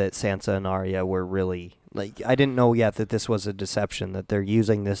thought that Sansa and Arya were really... Like, I didn't know yet that this was a deception, that they're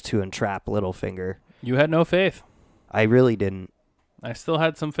using this to entrap Littlefinger. You had no faith. I really didn't. I still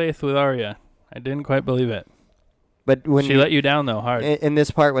had some faith with Arya. I didn't quite believe it. But when she let you down, though, hard. In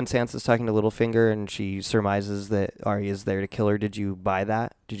this part, when Sansa's talking to Littlefinger and she surmises that Arya's there to kill her, did you buy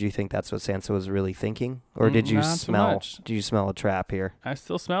that? Did you think that's what Sansa was really thinking? Or did you smell a trap here? I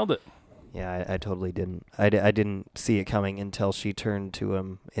still smelled it. Yeah, I totally didn't. I didn't see it coming until she turned to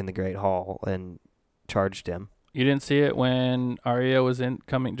him in the Great Hall and charged him. You didn't see it when Arya was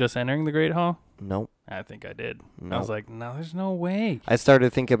just entering the Great Hall? Nope. I think I did. Nope. I was like, no, there's no way. I started to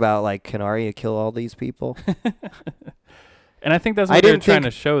think about, like, can Arya kill all these people? And I think that's what they're trying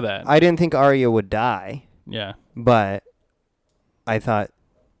to show that. I didn't think Arya would die. Yeah. But I thought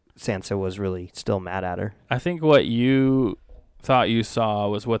Sansa was really still mad at her. I think what you thought you saw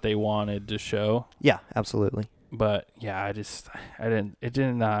was what they wanted to show. Yeah, absolutely. But yeah, it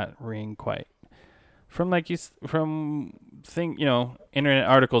did not ring quite. Internet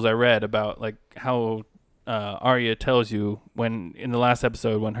articles I read about like how Arya tells you when in the last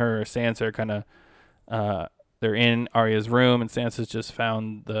episode when her Sansa are kind of they're in Arya's room and Sansa's just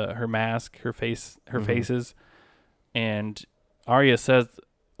found her mask, her faces, and Arya says,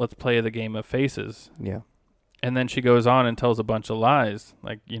 "Let's play the game of faces." Yeah. And then she goes on and tells a bunch of lies,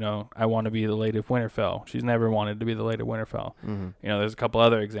 like, I want to be the Lady of Winterfell. She's never wanted to be the Lady of Winterfell. Mm-hmm. There's a couple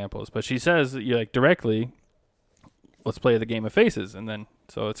other examples, but she says, directly, let's play the game of faces. And then,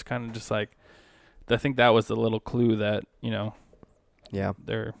 so it's kind of just like, I think that was the little clue that, Yeah.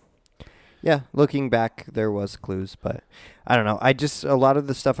 they're. Yeah, looking back, there was clues, but I don't know. A lot of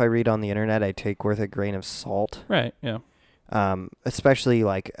the stuff I read on the internet, I take with a grain of salt. Right, yeah. Especially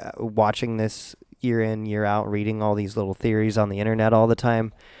like watching this year in, year out, reading all these little theories on the internet all the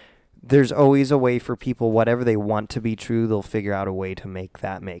time. There's always a way for people, whatever they want to be true, they'll figure out a way to make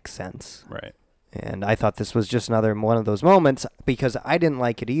that make sense. Right. And I thought this was just another one of those moments because I didn't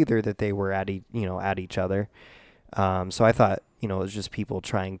like it either that they were at each other. So I thought, it was just people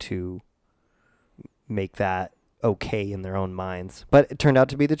trying to make that okay in their own minds. But it turned out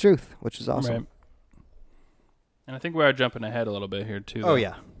to be the truth, which is awesome. Right. And I think we are jumping ahead a little bit here, too. Oh,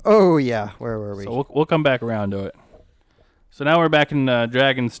 yeah. Oh, yeah. Where were we? So we'll come back around to it. So now we're back in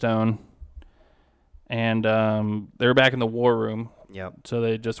Dragonstone, and they're back in the war room. Yep. So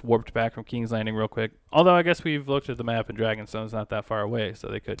they just warped back from King's Landing real quick. Although I guess we've looked at the map, and Dragonstone's not that far away, so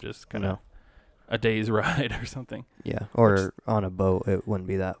they could just kind of a day's ride or something. Yeah, or on a boat, it wouldn't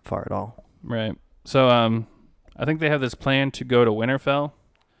be that far at all. Right. So I think they have this plan to go to Winterfell.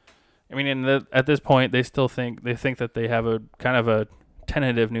 I mean, at this point, they think that they have a kind of a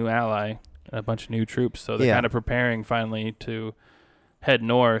tentative new ally, a bunch of new troops. So they're kind of preparing finally to head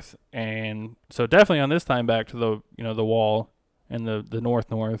north. And so definitely on this time back to the wall and the north.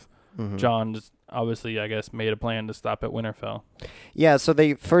 Mm-hmm. Jon just obviously, I guess, made a plan to stop at Winterfell. Yeah. So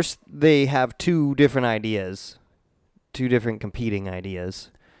they have two different competing ideas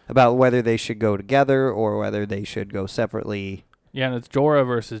about whether they should go together or whether they should go separately. Yeah, and it's Jorah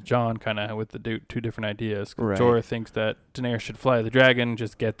versus Jon kind of with the two different ideas. Right. Jorah thinks that Daenerys should fly the dragon,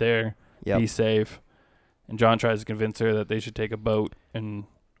 just get there, be safe. And Jon tries to convince her that they should take a boat and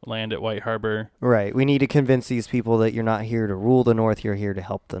land at White Harbor. Right. We need to convince these people that you're not here to rule the North, you're here to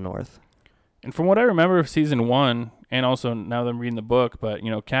help the North. And from what I remember of season 1, and also now that I'm reading the book, but,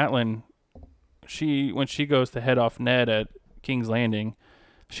 Catelyn, when she goes to head off Ned at King's Landing,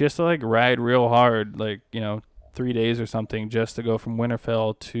 she has to, ride real hard, 3 days or something just to go from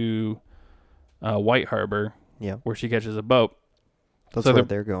Winterfell to White Harbor, where she catches a boat. That's where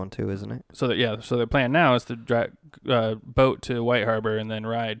they're going to, isn't it? So their plan now is to drive boat to White Harbor and then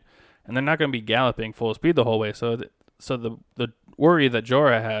ride, and they're not going to be galloping full speed the whole way. So the worry that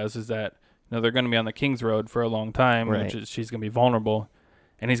Jorah has is that they're going to be on the King's Road for a long time, which is she's going to be vulnerable,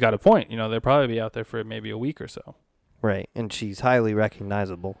 and he's got a point. They'll probably be out there for maybe a week or so. Right, and she's highly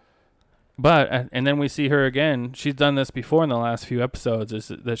recognizable. But, and then we see her again. She's done this before in the last few episodes, is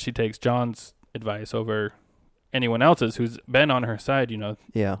that she takes Jon's advice over anyone else's who's been on her side,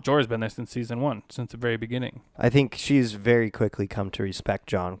 Yeah. Jorah's been there since season 1, since the very beginning. I think she's very quickly come to respect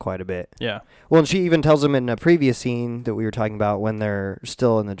Jon quite a bit. Yeah. Well, and she even tells him in a previous scene that we were talking about when they're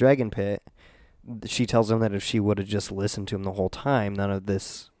still in the dragon pit, she tells him that if she would have just listened to him the whole time, none of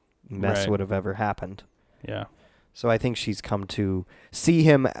this mess would have ever happened. Yeah. So I think she's come to see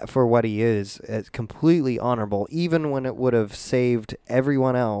him for what he is, as completely honorable, even when it would have saved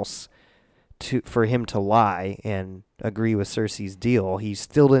everyone else for him to lie and agree with Cersei's deal. He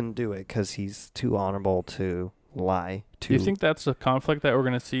still didn't do it because he's too honorable to lie. Do you think that's a conflict that we're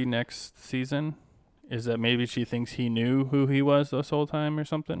going to see next season? Is that maybe she thinks he knew who he was this whole time or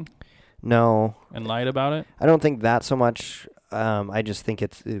something? No. And lied about it? I don't think that so much. I just think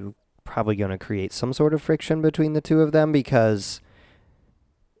it's probably going to create some sort of friction between the two of them because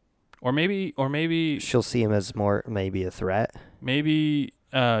or maybe she'll see him as more maybe a threat. Maybe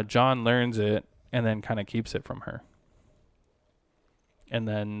Jon learns it and then kind of keeps it from her, and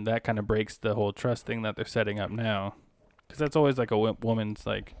then that kind of breaks the whole trust thing that they're setting up now, because that's always like a woman's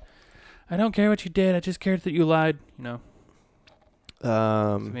I don't care what you did, I just cared that you lied,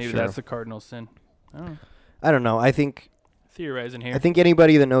 so maybe that's the cardinal sin. I don't know. I think theorizing here. I think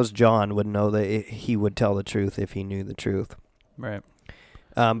anybody that knows Jon would know that he would tell the truth if he knew the truth. Right.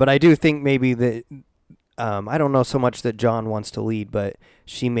 But I do think maybe that I don't know so much that Jon wants to lead, but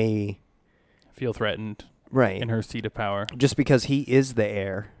she may feel threatened. Right. In her seat of power. Just because he is the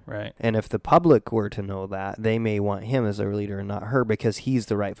heir. Right. And if the public were to know that, they may want him as their leader and not her because he's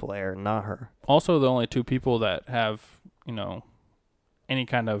the rightful heir and not her. Also, the only two people that have, any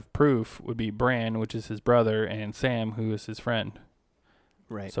kind of proof would be Bran, which is his brother, and Sam, who is his friend.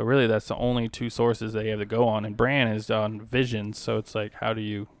 Right. So really that's the only two sources they have to go on, and Bran is on visions, so it's how do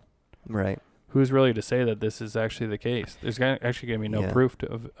you... Right. who's really to say that this is actually the case? There's actually going to be no proof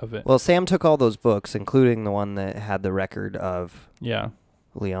of it. Well, Sam took all those books, including the one that had the record of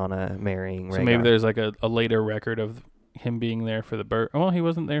Lyanna marrying Rhaegar. So maybe there's like a later record of him being there for the birth. Well, he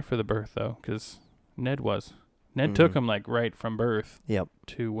wasn't there for the birth, though, because Ned was. Ned took him, like, right from birth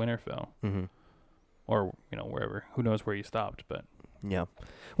to Winterfell. Mm-hmm. Or, wherever. Who knows where he stopped, but... Yeah.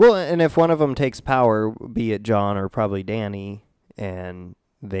 Well, and if one of them takes power, be it Jon or probably Dany, and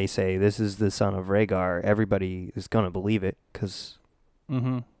they say, this is the son of Rhaegar, everybody is going to believe it, because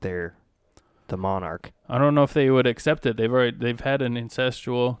they're the monarch. I don't know if they would accept it. They've had an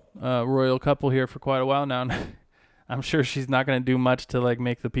incestual royal couple here for quite a while now. I'm sure she's not going to do much to, like,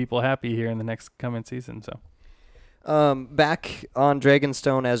 make the people happy here in the next coming season, so... Back on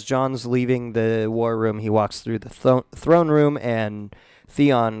Dragonstone, as Jon's leaving the war room, he walks through the throne room, and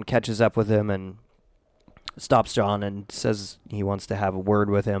Theon catches up with him and stops Jon and says he wants to have a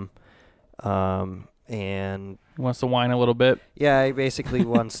word with him. And he wants to whine a little bit. Yeah, he basically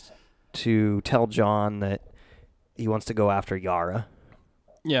wants to tell Jon that he wants to go after Yara.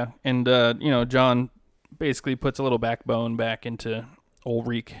 Yeah, and Jon basically puts a little backbone back into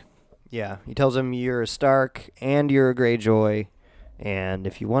Ulrich. Yeah, he tells him you're a Stark and you're a Greyjoy, and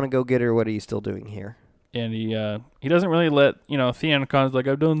if you want to go get her, what are you still doing here? And he doesn't really let, Theon Con's like,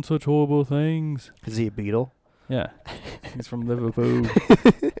 I've done such horrible things. Is he a beetle? Yeah, he's from Liverpool.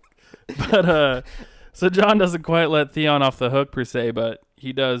 But, so Jon doesn't quite let Theon off the hook per se, but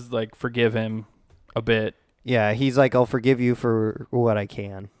he does, like, forgive him a bit. Yeah, he's like, I'll forgive you for what I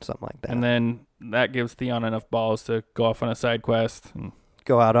can, something like that. And then that gives Theon enough balls to go off on a side quest and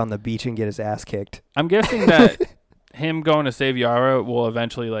go out on the beach and get his ass kicked. I'm guessing that him going to save Yara will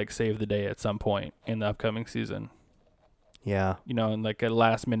eventually, like, save the day at some point in the upcoming season. Yeah. And like a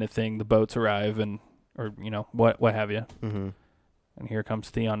last minute thing, the boats arrive or what have you. Mm-hmm. And here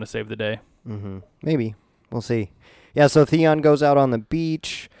comes Theon to save the day. Mm-hmm. Maybe. We'll see. Yeah, so Theon goes out on the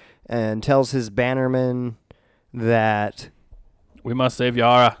beach and tells his bannermen that... we must save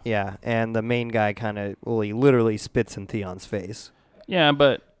Yara. Yeah, and the main guy he literally spits in Theon's face. Yeah,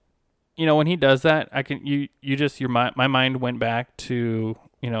 but when he does that, my mind went back to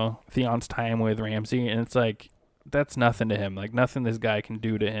Theon's time with Ramsay, and it's like that's nothing to him. Like nothing this guy can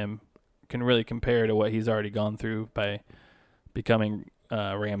do to him can really compare to what he's already gone through by becoming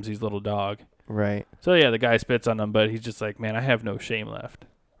Ramsay's little dog. Right. So yeah, the guy spits on him, but he's just like, man, I have no shame left.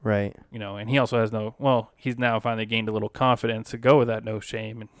 Right. And he also has he's now finally gained a little confidence to go with that no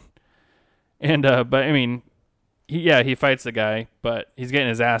shame, but I mean. He fights the guy, but he's getting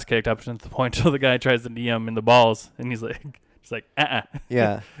his ass kicked up to the point till the guy tries to knee him in the balls, and he's like,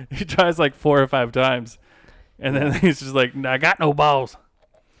 Yeah. He tries like 4 or 5 times, and then he's just like, I got no balls.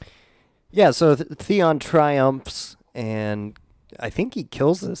 Yeah, so Theon triumphs, and I think he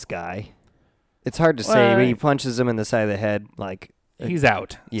kills this guy. It's hard to say, but he punches him in the side of the head, like... He's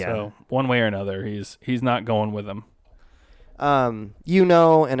out. Yeah. So one way or another, he's not going with him. And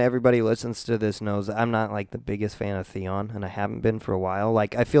everybody listens to this knows that I'm not like the biggest fan of Theon, and I haven't been for a while.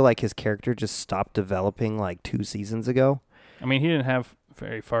 Like, I feel like his character just stopped developing like 2 seasons ago. I mean, he didn't have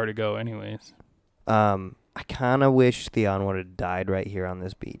very far to go anyways. I kind of wish Theon would have died right here on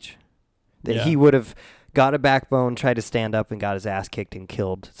this beach. That he would have got a backbone, tried to stand up, and got his ass kicked and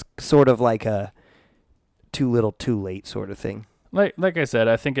killed. It's sort of like a too little, too late sort of thing. Like I said,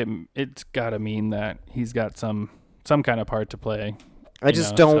 I think it's got to mean that he's got some kind of part to play. I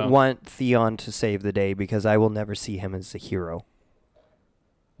just don't want Theon to save the day because I will never see him as a hero.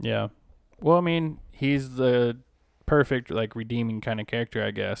 Yeah. Well, I mean, he's the perfect, like, redeeming kind of character,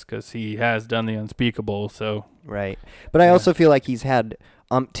 I guess, because he has done the unspeakable, so... Right. But I also feel like he's had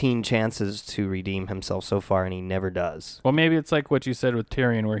umpteen chances to redeem himself so far, and he never does. Well, maybe it's like what you said with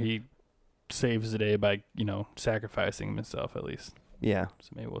Tyrion, where he saves the day by, sacrificing himself, at least. Yeah. So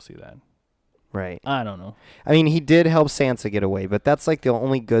maybe we'll see that. Right. I don't know. I mean, he did help Sansa get away, but that's like the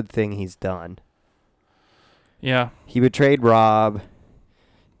only good thing he's done. Yeah. He betrayed Robb.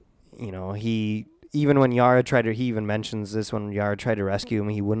 He even when Yara tried to, he even mentions this when Yara tried to rescue him,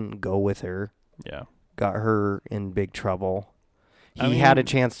 he wouldn't go with her. Yeah. Got her in big trouble. He had a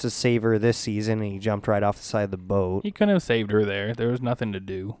chance to save her this season, and he jumped right off the side of the boat. He couldn't have saved her there. There was nothing to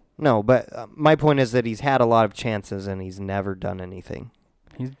do. No, but my point is that he's had a lot of chances, and he's never done anything.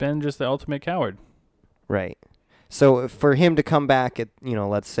 He's been just the ultimate coward. Right. So for him to come back at,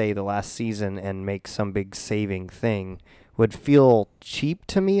 let's say the last season and make some big saving thing would feel cheap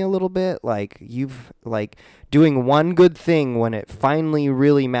to me a little bit. Like doing one good thing when it finally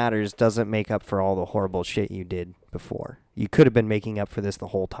really matters doesn't make up for all the horrible shit you did before. You could have been making up for this the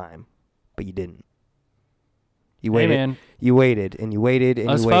whole time, but you didn't. You waited. Hey, man. You waited and you waited and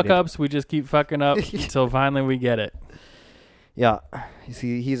Us you waited. fuck ups, we just keep fucking up until finally we get it. Yeah.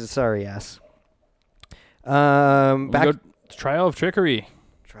 He's a sorry ass. Trial of Trickery.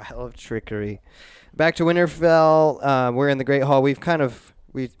 Trial of Trickery. Back to Winterfell. We're in the Great Hall. We've kind of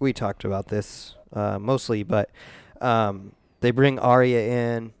we talked about this mostly, but they bring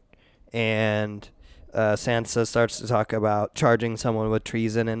Arya in, and Sansa starts to talk about charging someone with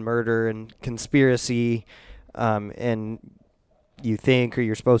treason and murder and conspiracy, and you think, or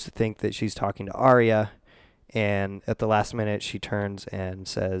you're supposed to think, that she's talking to Arya, and at the last minute she turns and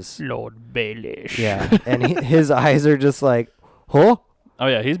says, Lord Baelish. yeah, and his eyes are just like, huh? Oh,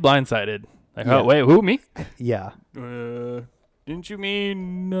 yeah, he's blindsided. Like, Yeah. oh, wait, who, me? Yeah. Didn't you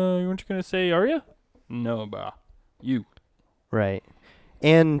mean, weren't you going to say Arya? No, bah. You. Right.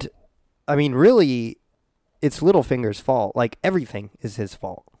 And, I mean, really, it's Littlefinger's fault. Like, everything is his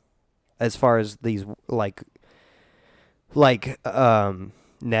fault. As far as these, like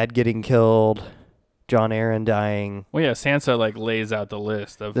Ned getting killed, Jon Arryn dying. Well, yeah, Sansa, like, lays out the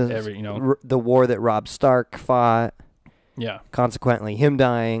list of the war that Robb Stark fought. Yeah. Consequently, him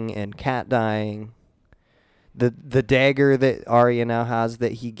dying and Cat dying. The dagger that Arya now has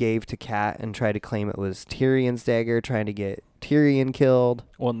that he gave to Cat and tried to claim it was Tyrion's dagger, trying to get Tyrion killed.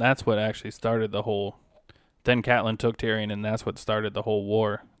 Well, and that's what actually started the whole... Then Catelyn took Tyrion, and that's what started the whole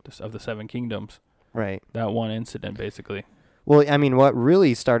war of the Seven Kingdoms. Right. That one incident, basically. Well, I mean, what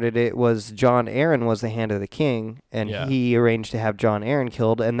really started it was Jon Arryn was the Hand of the King, and he arranged to have Jon Arryn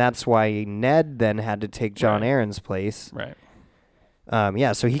killed, and that's why Ned then had to take Jon Arryn's place. Right.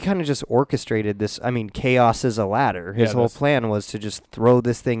 So he kind of just orchestrated this. I mean, chaos is a ladder. His whole plan was to just throw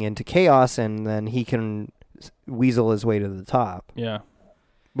this thing into chaos, and then he can weasel his way to the top. Yeah.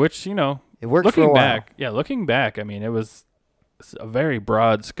 Which, it worked for a while. Looking back, I mean, it was a very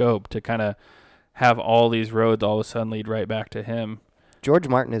broad scope to kind of have all these roads all of a sudden lead right back to him. George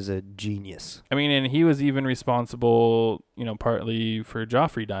Martin is a genius. I mean, and he was even responsible, partly for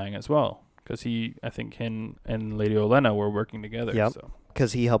Joffrey dying as well. Because I think him and Lady Olenna were working together. Yep. So.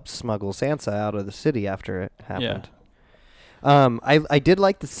 Because he helped smuggle Sansa out of the city after it happened. Yeah. I did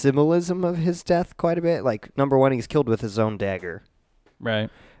like the symbolism of his death quite a bit. Like, number one, he's killed with his own dagger. Right.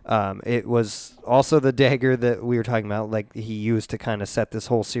 It was also the dagger that we were talking about, like, he used to kind of set this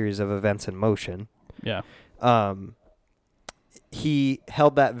whole series of events in motion. Yeah. He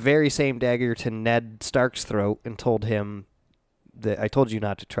held that very same dagger to Ned Stark's throat and told him that I told you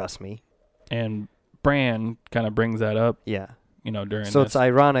not to trust me. And Bran kind of brings that up. Yeah. During So this. it's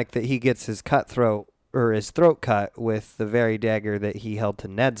ironic that he gets his his throat cut with the very dagger that he held to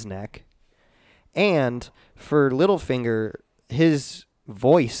Ned's neck. And for Littlefinger, his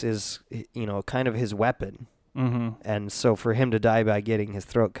voice is, kind of his weapon. Mm-hmm. And so for him to die by getting his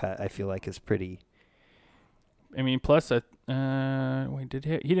throat cut, I feel like is pretty... I mean, plus, he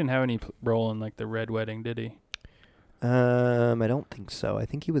didn't have any role in, like, the Red Wedding, did he? I don't think so. I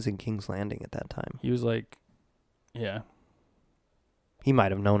think he was in King's Landing at that time. He was like, yeah. He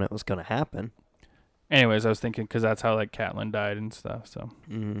might have known it was going to happen. Anyways, I was thinking, because that's how, like, Catelyn died and stuff, so.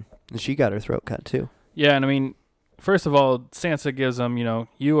 Mm-hmm. And she got her throat cut, too. Yeah, and I mean, first of all, Sansa gives him,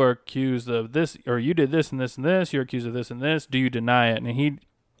 you are accused of this, or you did this and this and this, you're accused of this and this, do you deny it? And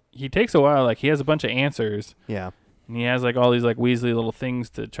he takes a while, like, he has a bunch of answers. Yeah. And he has, like, all these, like, Weasley little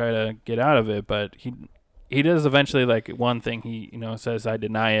things to try to get out of it, but he does eventually, like, one thing he, says, I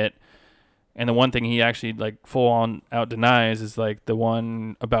deny it. And the one thing he actually, like, full on out denies is, like, the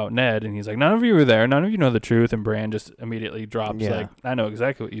one about Ned. And he's like, none of you were there. None of you know the truth. And Bran just immediately drops, like, I know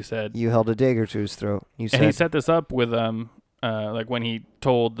exactly what you said. You held a dagger to his throat. And he set this up with, like, when he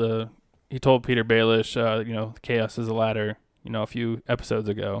told Peter Baelish, chaos is a ladder, a few episodes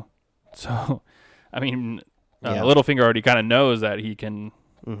ago. So, I mean, Littlefinger already kind of knows that he can...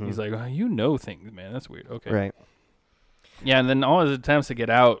 Mm-hmm. He's like, you know things, man. That's weird. Okay. Right. Yeah, and then all his attempts to get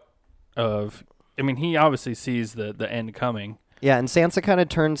out of... I mean, he obviously sees the end coming. Yeah, and Sansa kind of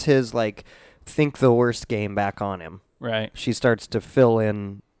turns his, like, think the worst game back on him. Right. She starts to fill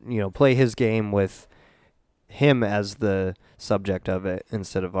in, play his game with him as the subject of it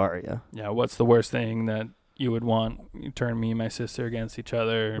instead of Arya. Yeah, what's the worst thing that you would want? You turn me and my sister against each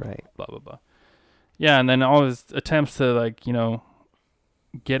other. Right. Blah, blah, blah. Yeah, and then all his attempts to, like,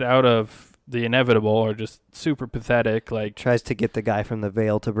 get out of the inevitable are just super pathetic. Like, tries to get the guy from the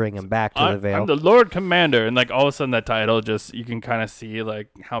Vale to bring him back to the Vale. I'm the Lord Commander, and like all of a sudden that title just you can kind of see like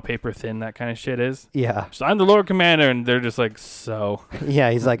how paper thin that kind of shit is. Yeah. So I'm the Lord Commander, and they're just like so.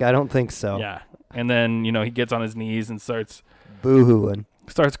 Yeah, he's like, I don't think so. Yeah, and then he gets on his knees and starts boo-hooing,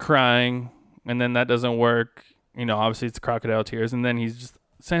 starts crying, and then that doesn't work. Obviously it's crocodile tears, and then he's just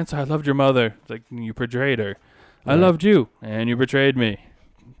Sansa, I loved your mother. It's like you betrayed her. I loved you, and you betrayed me.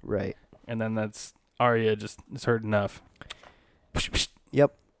 Right. And then that's Arya just is heard enough.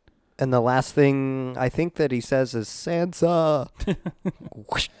 Yep. And the last thing I think that he says is Sansa.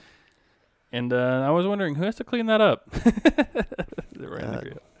 And I was wondering, who has to clean that up?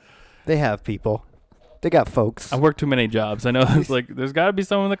 They have people. They got folks. I work too many jobs. I know there's got to be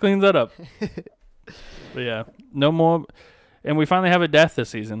someone that cleans that up. But yeah, no more. And we finally have a death this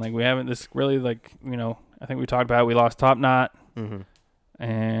season. Like we haven't this really I think we talked about it. We lost Top Knot. Mm-hmm.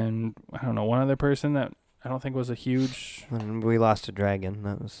 And I don't know, one other person that I don't think was a huge. And we lost a dragon.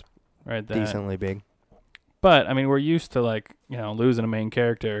 That was decently big. But I mean, we're used to losing a main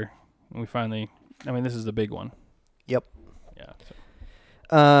character. And we finally, this is the big one. Yep. Yeah.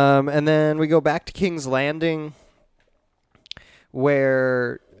 So. And then we go back to King's Landing,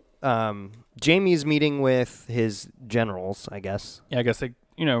 where Jaime's meeting with his generals, I guess. Yeah, I guess they,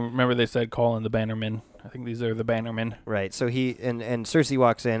 remember they said call in the Bannermen. I think these are the Bannermen. Right. So he and Cersei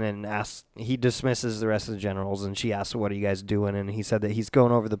walks in and asks. He dismisses the rest of the generals, and she asks, "What are you guys doing?" And he said that he's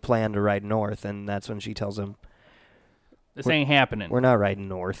going over the plan to ride north, and that's when she tells him, "This ain't happening. We're not riding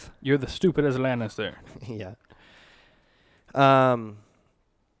north. You're the stupidest Lannister." Yeah.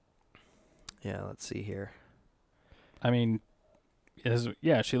 Yeah. Let's see here. She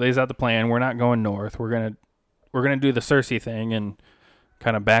lays out the plan. We're not going north. We're gonna do the Cersei thing and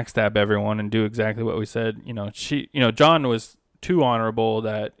kind of backstab everyone and do exactly what we said. Jon was too honorable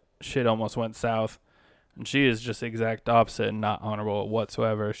that shit almost went south, and she is just the exact opposite and not honorable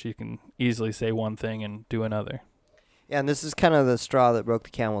whatsoever. She can easily say one thing and do another. Yeah, and this is kind of the straw that broke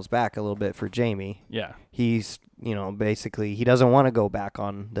the camel's back a little bit for Jaime. Yeah. He's, basically he doesn't want to go back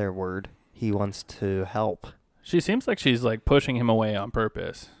on their word. He wants to help. She seems like she's pushing him away on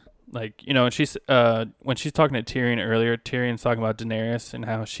purpose. And she's when she's talking to Tyrion earlier, Tyrion's talking about Daenerys and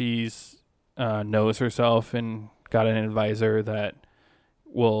how she's knows herself and got an advisor that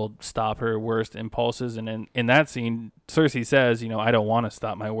will stop her worst impulses. And in that scene, Cersei says, I don't want to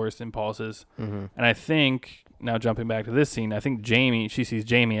stop my worst impulses. Mm-hmm. And I think, now jumping back to this scene, I think she sees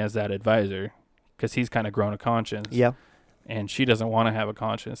Jaime as that advisor because he's kind of grown a conscience. Yeah. And she doesn't want to have a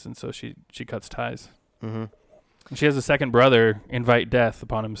conscience, and so she cuts ties. Mm-hmm. She has a second brother invite death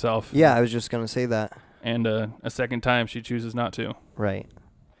upon himself. Yeah, I was just going to say that. And a second time she chooses not to. Right.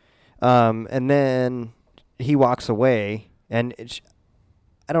 And then he walks away, and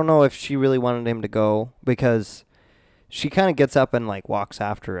I don't know if she really wanted him to go because she kind of gets up and walks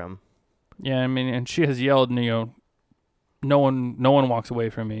after him. Yeah, and she has yelled, no one walks away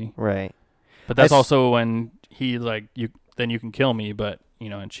from me. Right. But that's also when he then you can kill me, but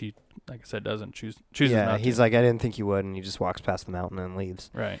and she, like I said, chooses not to. He's like, I didn't think you would, and he just walks past the mountain and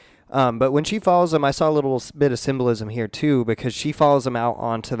leaves. Right. But when she follows him, I saw a little bit of symbolism here too, because she follows him out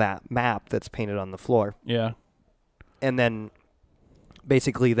onto that map that's painted on the floor. Yeah. And then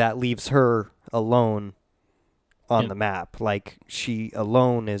basically that leaves her alone on the map. She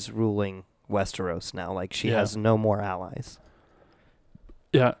alone is ruling Westeros now. She has no more allies.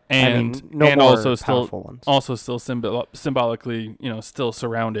 Yeah, and more also still symbolically, still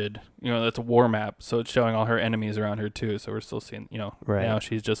surrounded. That's a war map, so it's showing all her enemies around her too. So we're still seeing, right. Now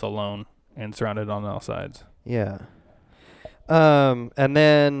she's just alone and surrounded on all sides. Yeah. And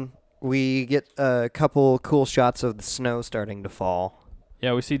then we get a couple cool shots of the snow starting to fall.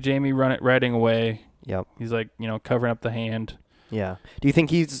 Yeah, we see Jaime riding away. Yep. He's covering up the hand. Yeah. Do you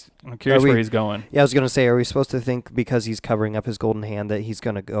think I'm curious where he's going. Yeah, I was going to say, are we supposed to think because he's covering up his golden hand that he's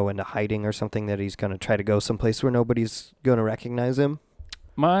going to go into hiding or something, that he's going to try to go someplace where nobody's going to recognize him?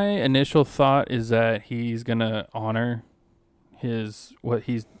 My initial thought is that he's going to honor what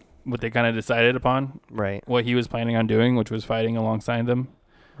they kind of decided upon. Right. What he was planning on doing, which was fighting alongside them.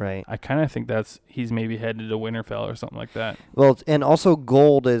 Right. I kind of think he's maybe headed to Winterfell or something like that. Well, and also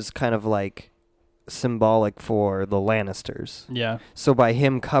gold is kind of symbolic for the Lannisters. Yeah. So by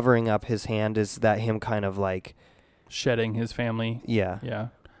him covering up his hand, is that him kind of shedding his family? Yeah. Yeah.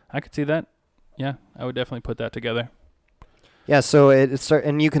 I could see that. Yeah, I would definitely put that together. Yeah, so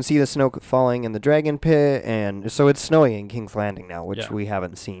and you can see the snow falling in the dragon pit, and so it's snowing in King's Landing now, which we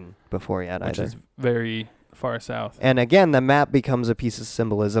haven't seen before yet which either. Which is very far south. And again, the map becomes a piece of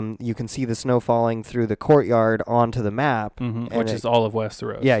symbolism. You can see the snow falling through the courtyard onto the map. Mm-hmm, which is all of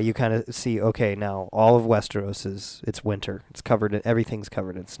Westeros. Yeah, you kind of see, okay, now all of Westeros it's winter. Everything's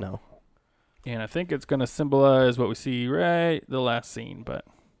covered in snow. And I think it's going to symbolize what we see right the last scene, but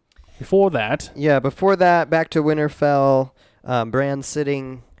before that... Yeah, before that, back to Winterfell. Bran's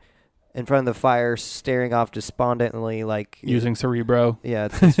sitting in front of the fire, staring off despondently, using Cerebro. Yeah,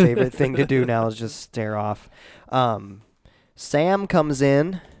 it's his favorite thing to do now is just stare off. Sam comes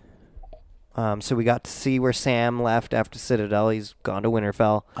in, So we got to see where Sam left after Citadel. He's gone to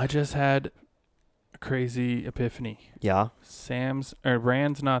Winterfell. I just had a crazy epiphany. Yeah.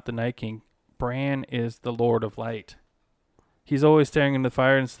 Bran's not the Night King. Bran is the Lord of Light. He's always staring in the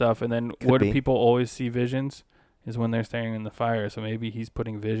fire and stuff, and then Could be. do people always see visions? Is when they're staring in the fire, so maybe he's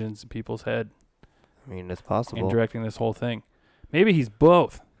putting visions in people's head I mean, it's possible. and directing this whole thing. Maybe he's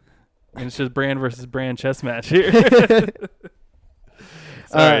both. And it's just Bran versus Bran chess match here.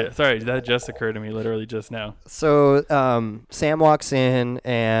 Sorry, that just occurred to me literally just now. So Sam walks in,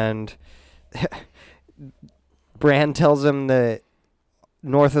 and Bran tells him that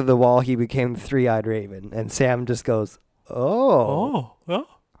north of the wall he became the three-eyed raven, and Sam just goes, "Oh,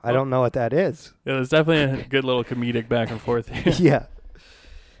 I don't know what that is." Yeah, there's definitely a good little comedic back and forth here. Yeah.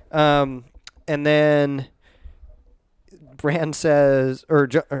 And then Bran says,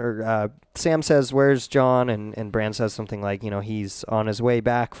 Sam says, "Where's Jon?" And Bran says something like, he's on his way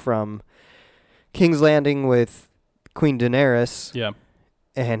back from King's Landing with Queen Daenerys. Yeah.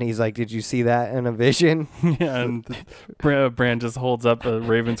 And he's like, "Did you see that in a vision?" Yeah, and Bran just holds up a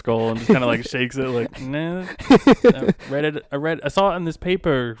raven skull and just kind of like shakes it like, "Nah, I saw it in this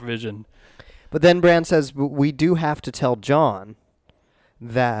paper vision." But then Bran says, "We do have to tell Jon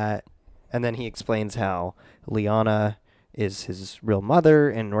that," and then he explains how Lyanna is his real mother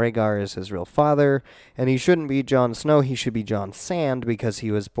and Rhaegar is his real father, and he shouldn't be Jon Snow, he should be Jon Sand because he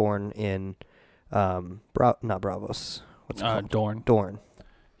was born in not Bravos. What's it called? Dorne.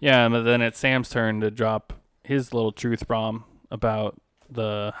 Yeah, but then it's Sam's turn to drop his little truth bomb about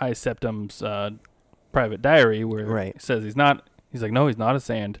the High Septum's private diary, where he says he's not. He's like, no, he's not a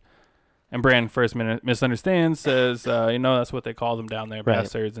Sand. And Bran first misunderstands, says, that's what they call them down there,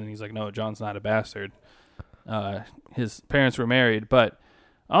 bastards. And he's like, no, Jon's not a bastard. His parents were married, but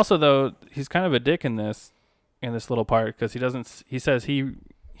also though he's kind of a dick in this little part because he says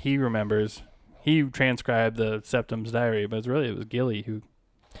he remembers. He transcribed the Septum's diary, but it was Gilly who.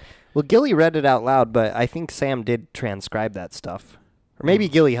 Well, Gilly read it out loud, but I think Sam did transcribe that stuff. Or maybe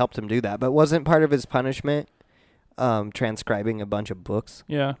Gilly helped him do that, but wasn't part of his punishment transcribing a bunch of books?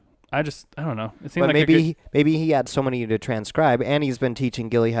 Yeah. I don't know. It seemed but like maybe he had so many to transcribe, and he's been teaching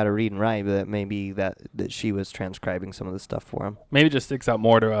Gilly how to read and write, that maybe that she was transcribing some of the stuff for him. Maybe it just sticks out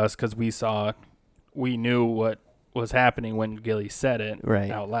more to us because we knew what was happening when Gilly said it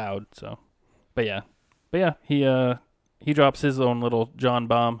out loud. So, but yeah, he drops his own little John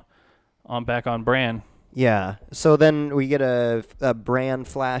bomb back on Bran. Yeah. So then we get a Bran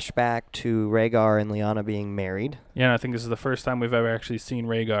flashback to Rhaegar and Lyanna being married. Yeah, and I think this is the first time we've ever actually seen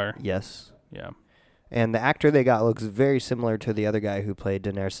Rhaegar. Yes. Yeah. And the actor they got looks very similar to the other guy who played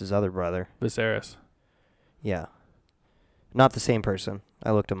Daenerys' other brother. Viserys. Yeah. Not the same person.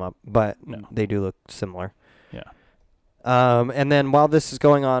 I looked him up, but they do look similar. Yeah. And then while this is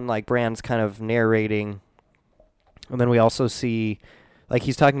going on, like, Bran's kind of narrating, and then we also see, like,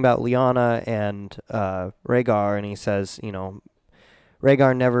 he's talking about Lyanna and Rhaegar, and he says,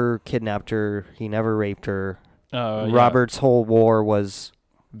 Rhaegar never kidnapped her. He never raped her. Robert's whole war was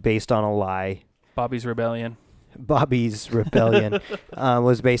based on a lie. Bobby's rebellion was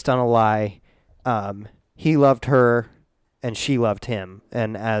based on a lie. He loved her, and she loved him.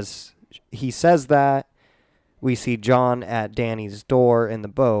 And as he says that, we see Jon at Dany's door in the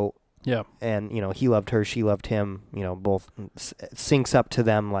boat. Yeah. And, he loved her, she loved him, both syncs up to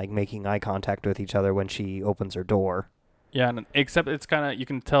them, like, making eye contact with each other when she opens her door. Yeah, and except it's kind of, you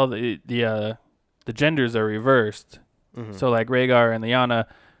can tell the genders are reversed. Mm-hmm. So, like, Rhaegar and Lyanna,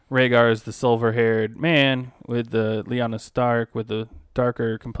 Rhaegar is the silver-haired man with the Lyanna Stark with the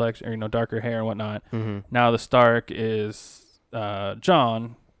darker complexion, or, darker hair and whatnot. Mm-hmm. Now the Stark is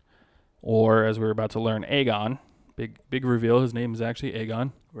Jon, or, as we're about to learn, Aegon. Big reveal. His name is actually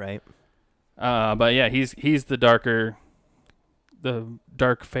Aegon. Right. But yeah, he's the darker, the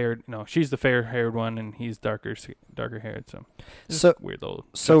dark haired. No, she's the fair haired one, and he's darker haired. So weird little.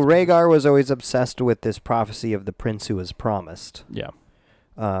 So Rhaegar was always obsessed with this prophecy of the prince who was promised. Yeah.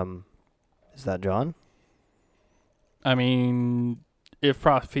 Is that Jon? I mean, if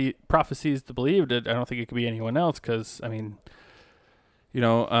prophecy is to believed, I don't think it could be anyone else. Because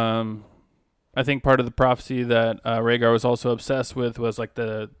I think part of the prophecy that Rhaegar was also obsessed with was like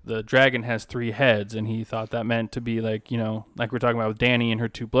the dragon has 3 heads, and he thought that meant to be like we're talking about with Dany and her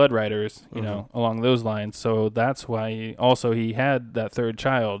 2 blood riders, along those lines. So that's why he had that 3rd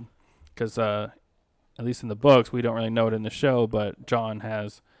child, because at least in the books we don't really know it in the show, but Jon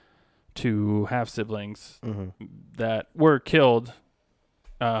has 2 half siblings that were killed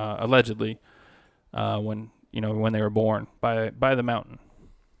allegedly when they were born by the mountain.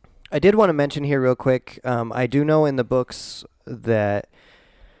 I did want to mention here real quick, I do know in the books that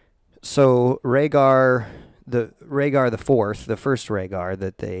So Rhaegar the Fourth, the first Rhaegar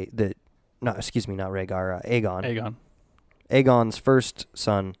not Rhaegar, Aegon. Aegon's first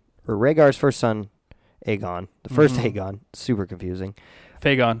son, or Rhaegar's first son, Aegon, the first Aegon, super confusing.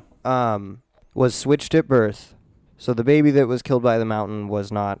 Fagon. Was switched at birth. So the baby that was killed by the mountain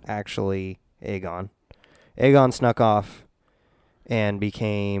was not actually Aegon. Aegon snuck off and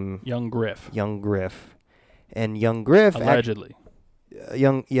became Young Griff. And young Griff allegedly.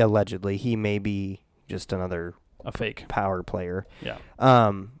 Allegedly. He may be just a fake power player. Yeah.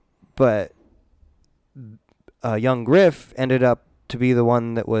 But young Griff ended up to be the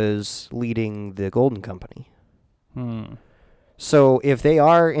one that was leading the Golden Company. So if they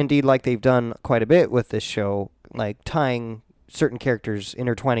are indeed, like they've done quite a bit with this show, like tying certain characters,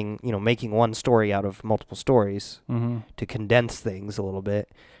 intertwining, making one story out of multiple stories to condense things a little bit,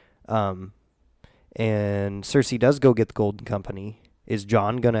 and Cersei does go get the Golden Company, is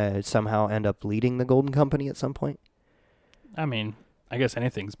Jon going to somehow end up leading the Golden Company at some point? I mean, I guess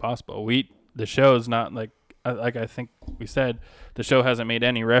anything's possible. The show's not like I think we said, the show hasn't made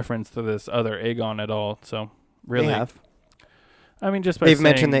any reference to this other Aegon at all. So really, they have. I mean, just by they've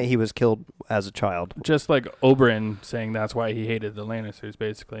mentioned that he was killed as a child. Just like Oberyn saying that's why he hated the Lannisters,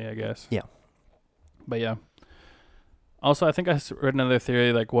 basically, I guess. Yeah. But yeah. Also, I think I read another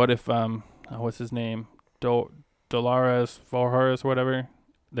theory, like what if what's his name, Dolores Varys or whatever,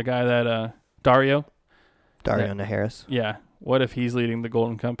 the guy that Dario Naharis. Yeah. What if he's leading the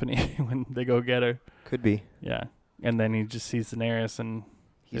Golden Company when they go get her? Could be. Yeah. And then he just sees Daenerys and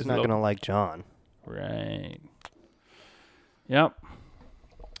he's not going to like Jon. Right. Yep.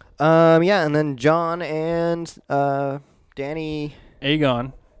 Yeah, and then Jon and Dany,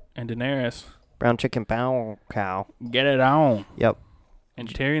 Aegon and Daenerys. Brown chicken pow cow. Get it on. Yep. And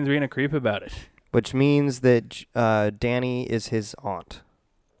Tyrion's being a creep about it. Which means that Dany is his aunt.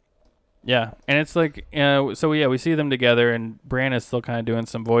 Yeah, and it's like, we see them together, and Bran is still kind of doing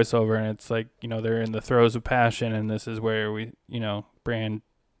some voiceover, and it's like, they're in the throes of passion, and this is where Bran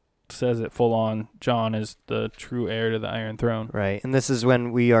says it full on, Jon is the true heir to the Iron Throne. Right, and this is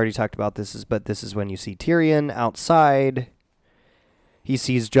when, we already talked about this is when you see Tyrion outside. He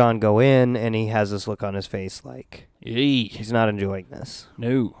sees Jon go in, and he has this look on his face like, Yay. He's not enjoying this.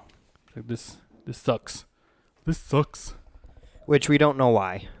 No. This sucks. This sucks. Which we don't know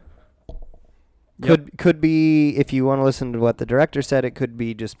why. Yep. Could be, if you want to listen to what the director said, it could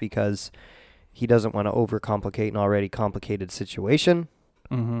be just because he doesn't want to overcomplicate an already complicated situation.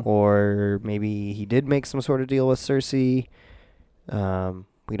 Or maybe he did make some sort of deal with Cersei.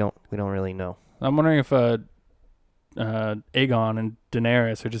 We don't really know. I'm wondering if Aegon and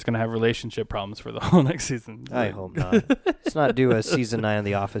Daenerys are just going to have relationship problems for the whole next season. I hope not. Let's not do a season 9 of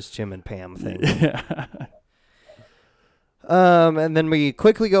The Office Jim and Pam thing. Yeah. And then we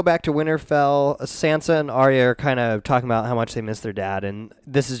quickly go back to Winterfell. Sansa and Arya are kind of talking about how much they miss their dad, and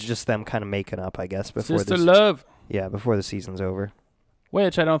this is just them kind of making up, I guess, before Sister love. Yeah, before the season's over.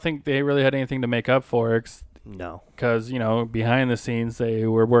 Which I don't think they really had anything to make up for. No. Because, behind the scenes, they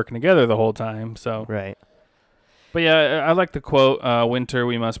were working together the whole time. So. Right. But yeah, I like the quote, winter,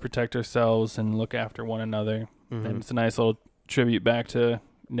 we must protect ourselves and look after one another. Mm-hmm. And it's a nice little tribute back to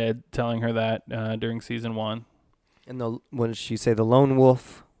Ned telling her that during season 1. And what did she say? The lone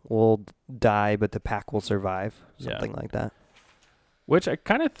wolf will die, but the pack will survive. Something like that. Which I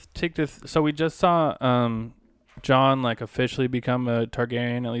kind of take this. So we just saw Jon officially become a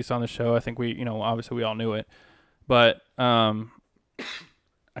Targaryen, at least on the show. I think we, obviously we all knew it, but I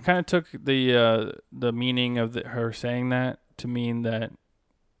kind of took the meaning of her saying that to mean that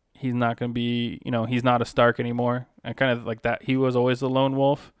he's not going to be, he's not a Stark anymore. I kind of like that. He was always the lone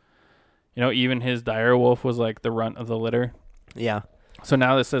wolf. Even his dire wolf was like the runt of the litter. Yeah. So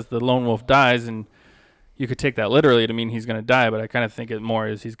now this says the lone wolf dies, and you could take that literally to mean he's going to die, but I kind of think it more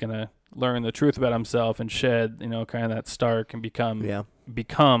is he's going to learn the truth about himself and shed, kind of that Stark and become,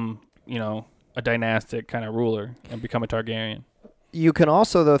 a dynastic kind of ruler and become a Targaryen. You can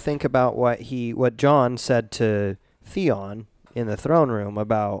also, though, think about what Jon said to Theon in the throne room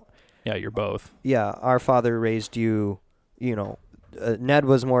about... Yeah, you're both. Yeah, our father raised you, Ned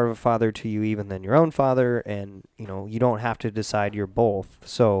was more of a father to you even than your own father, and, you don't have to decide you're both.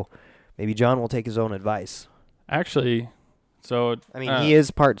 So maybe Jon will take his own advice. Actually, so... I mean, he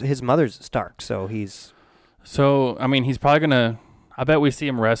is his mother's Stark, so he's... So, I mean, he's probably going to... I bet we see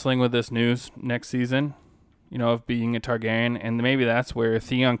him wrestling with this news next season, of being a Targaryen, and maybe that's where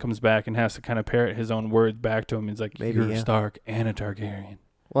Theon comes back and has to kind of parrot his own words back to him. He's like, maybe, you're a Stark and a Targaryen.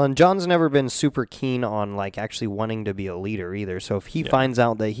 Well, and Jon's never been super keen on, actually wanting to be a leader either. So if he finds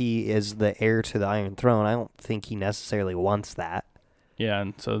out that he is the heir to the Iron Throne, I don't think he necessarily wants that. Yeah,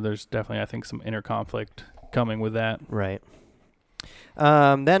 and so there's definitely, I think, some inner conflict coming with that. Right.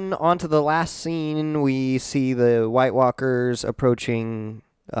 Then on to the last scene, we see the White Walkers approaching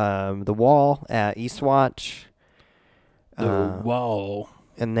the wall at Eastwatch. The wall.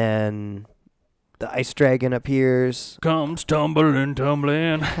 And then the Ice Dragon appears. Comes tumbling.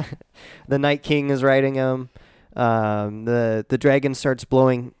 The Night King is riding him. The dragon starts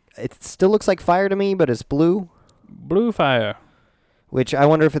blowing. It still looks like fire to me, but it's blue. Blue fire. Which I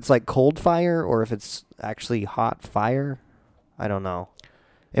wonder if it's like cold fire or if it's actually hot fire. I don't know.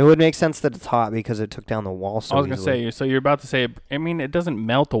 It would make sense that it's hot because it took down the wall so I was going to easily. say, so you're about to say, I mean, it doesn't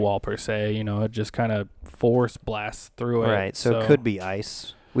melt the wall per se, you know, it just kind of force blasts through it. Right, so it could be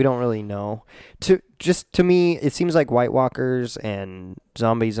ice. We don't really know. To me, it seems like White Walkers and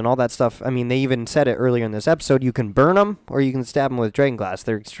zombies and all that stuff. I mean, they even said it earlier in this episode. You can burn them or you can stab them with dragon glass.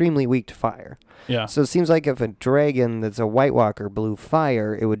 They're extremely weak to fire. Yeah. So it seems like if a dragon that's a White Walker blew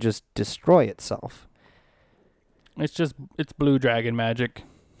fire, it would just destroy itself. It's blue dragon magic.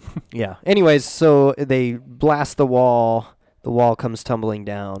 Yeah. Anyways, so they blast the wall. The wall comes tumbling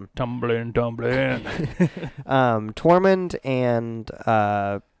down. Tumbling. Tormund and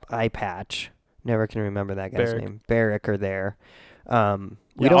Eye Patch, never can remember that guy's name. Barrick are there. All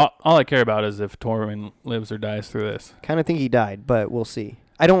I care about is if Tormund lives or dies through this. Kind of think he died, but we'll see.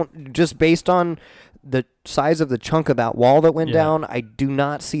 I don't, just based on the size of the chunk of that wall that went down, I do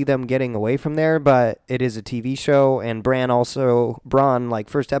not see them getting away from there, but it is a TV show, and Bronn, like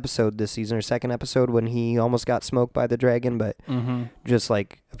first episode this season, or second episode, when he almost got smoked by the dragon, but just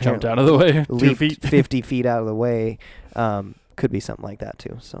like jumped out of the way, 2 feet. 50 feet out of the way. Could be something like that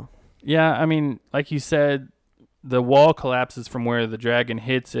too. So yeah, I mean, like you said, the wall collapses from where the dragon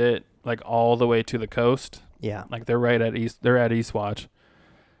hits it, like all the way to the coast. Yeah, like they're at Eastwatch.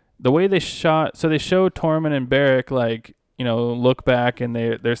 The way they shot, so they show Tormund and Barrick, like, you know, look back, and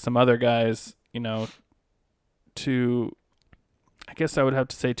there's some other guys, you know, I guess I would have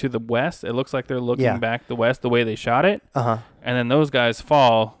to say to the west. It looks like they're looking back the west, the way they shot it. And then those guys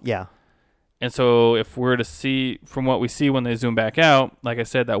fall. Yeah. And so if we're to see, from what we see when they zoom back out, like I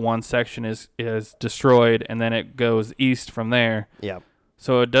said, that one section is destroyed, and then it goes east from there. Yeah.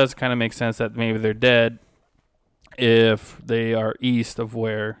 So it does kind of make sense that maybe they're dead if they are east of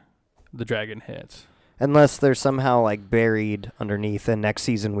where the dragon hits. Unless they're somehow like buried underneath, and next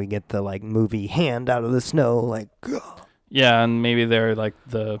season we get the like movie hand out of the snow, like. Ugh. Yeah, and maybe they're like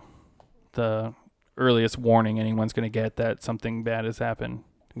the earliest warning anyone's going to get that something bad has happened.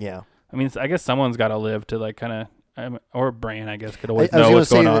 Yeah. I mean, I guess someone's got to live to like kind of, or Bran, I guess, could always know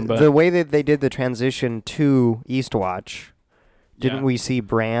what's going on. But the way that they did the transition to Eastwatch, didn't we see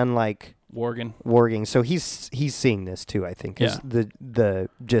Bran like warging? So he's seeing this too, I think. Is the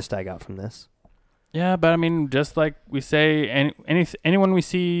gist I got from this. Yeah, but I mean, just like we say, anyone we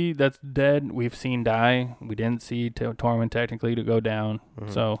see that's dead, we've seen die. We didn't see Tormund technically to go down,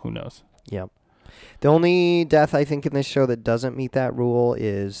 so who knows? Yep. The only death I think in this show that doesn't meet that rule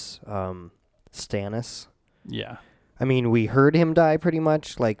is Stannis. Yeah. I mean, we heard him die pretty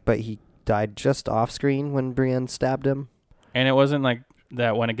much, but he died just off screen when Brienne stabbed him. And it wasn't like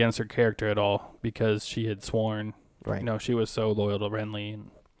that went against her character at all, because she had sworn, right? She was so loyal to Renly.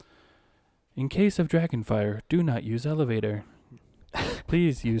 And in case of dragonfire, do not use elevator.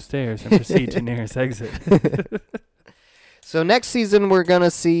 Please use stairs and proceed to nearest exit. So next season we're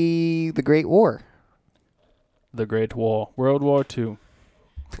gonna see the Great War. The Great War, World War II.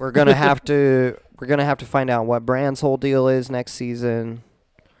 We're gonna have to find out what Bran's whole deal is next season.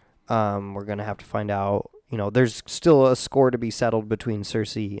 We're gonna have to find out. There's still a score to be settled between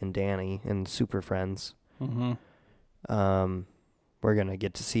Cersei and Dany and Super Friends. Mm-hmm. We're gonna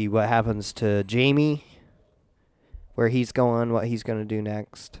get to see what happens to Jaime, where he's going, what he's gonna do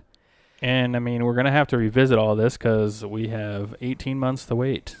next. And, I mean, we're going to have to revisit all this because we have 18 months to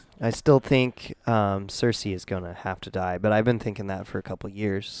wait. I still think Cersei is going to have to die, but I've been thinking that for a couple of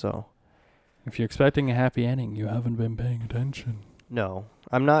years, so. If you're expecting a happy ending, you haven't been paying attention. No,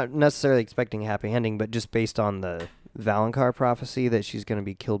 I'm not necessarily expecting a happy ending, but just based on the Valonqar prophecy that she's going to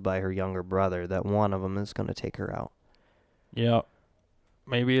be killed by her younger brother, that one of them is going to take her out. Yeah.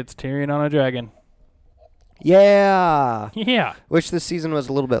 Maybe it's Tyrion on a dragon. Yeah. Yeah. Wish this season was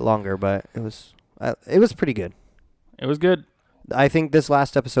a little bit longer, but it was pretty good. It was good. I think this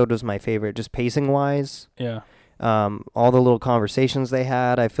last episode was my favorite, just pacing wise. Yeah. All the little conversations they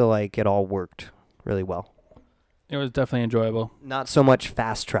had, I feel like it all worked really well. It was definitely enjoyable. Not so much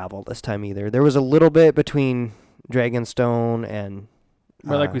fast travel this time either. There was a little bit between Dragonstone and.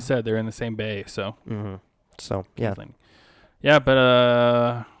 But like we said, they're in the same bay, so. Mm-hmm. So yeah. Definitely. Yeah,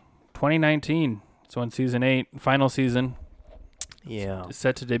 but 2019. So in season 8, final season. Yeah. It's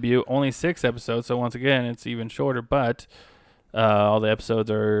set to debut. Only 6 episodes, so once again, it's even shorter, but all the episodes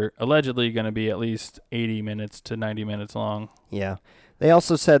are allegedly going to be at least 80 minutes to 90 minutes long. Yeah. They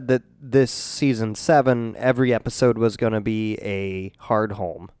also said that this season 7, every episode was going to be a hard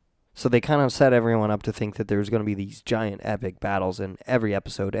home. So they kind of set everyone up to think that there's going to be these giant epic battles in every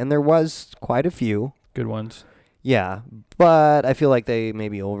episode. And there was quite a few. Good ones. Yeah. But I feel like they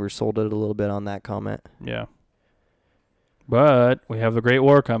maybe oversold it a little bit on that comment. Yeah. But we have the Great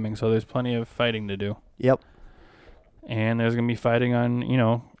War coming, so there's plenty of fighting to do. Yep. And there's going to be fighting on,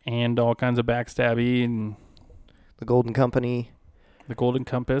 and all kinds of backstabby and The Golden Company. the Golden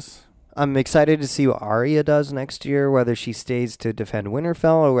Compass. I'm excited to see what Arya does next year, whether she stays to defend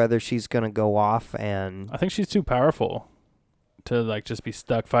Winterfell or whether she's going to go off and... I think she's too powerful to just be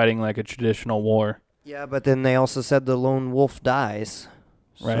stuck fighting like a traditional war. Yeah, but then they also said the lone wolf dies.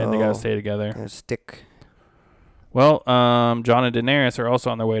 Right, and they got to stay together. Stick. Well, Jon and Daenerys are also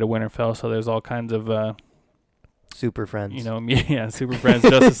on their way to Winterfell, so there's all kinds of... Super friends. Super friends,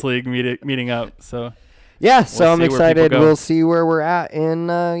 Justice League meeting up, so... Yeah, so We'll I'm see where excited. people go. We'll see where we're at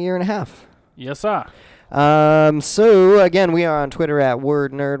in a year and a half. Yes, sir. So, again, we are on Twitter at Wurd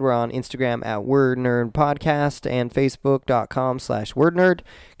Nerd. We're on Instagram at Wurd Nerd Podcast and Facebook.com/WurdNerd. You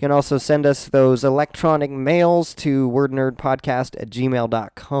can also send us those electronic mails to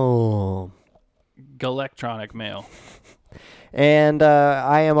wordnerdpodcast@gmail.com. Galectronic mail. And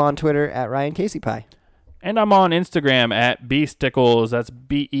I am on Twitter at Ryan Casey Pie. And I'm on Instagram at Beastickles. That's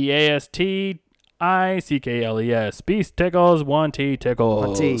BEASTICKLES. Beast Tickles, 1T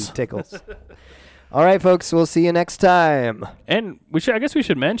Tickles. 1T Tickles. All right, folks. We'll see you next time. And I guess we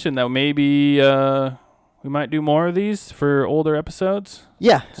should mention that maybe we might do more of these for older episodes.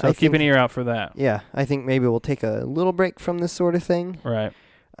 Yeah. So keep an ear out for that. Yeah. I think maybe we'll take a little break from this sort of thing. Right.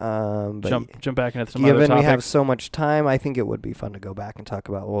 But jump back into some other topics. Given we have so much time, I think it would be fun to go back and talk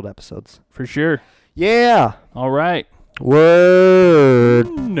about old episodes. For sure. Yeah. All right. Word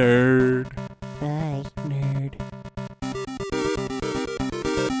Nerd.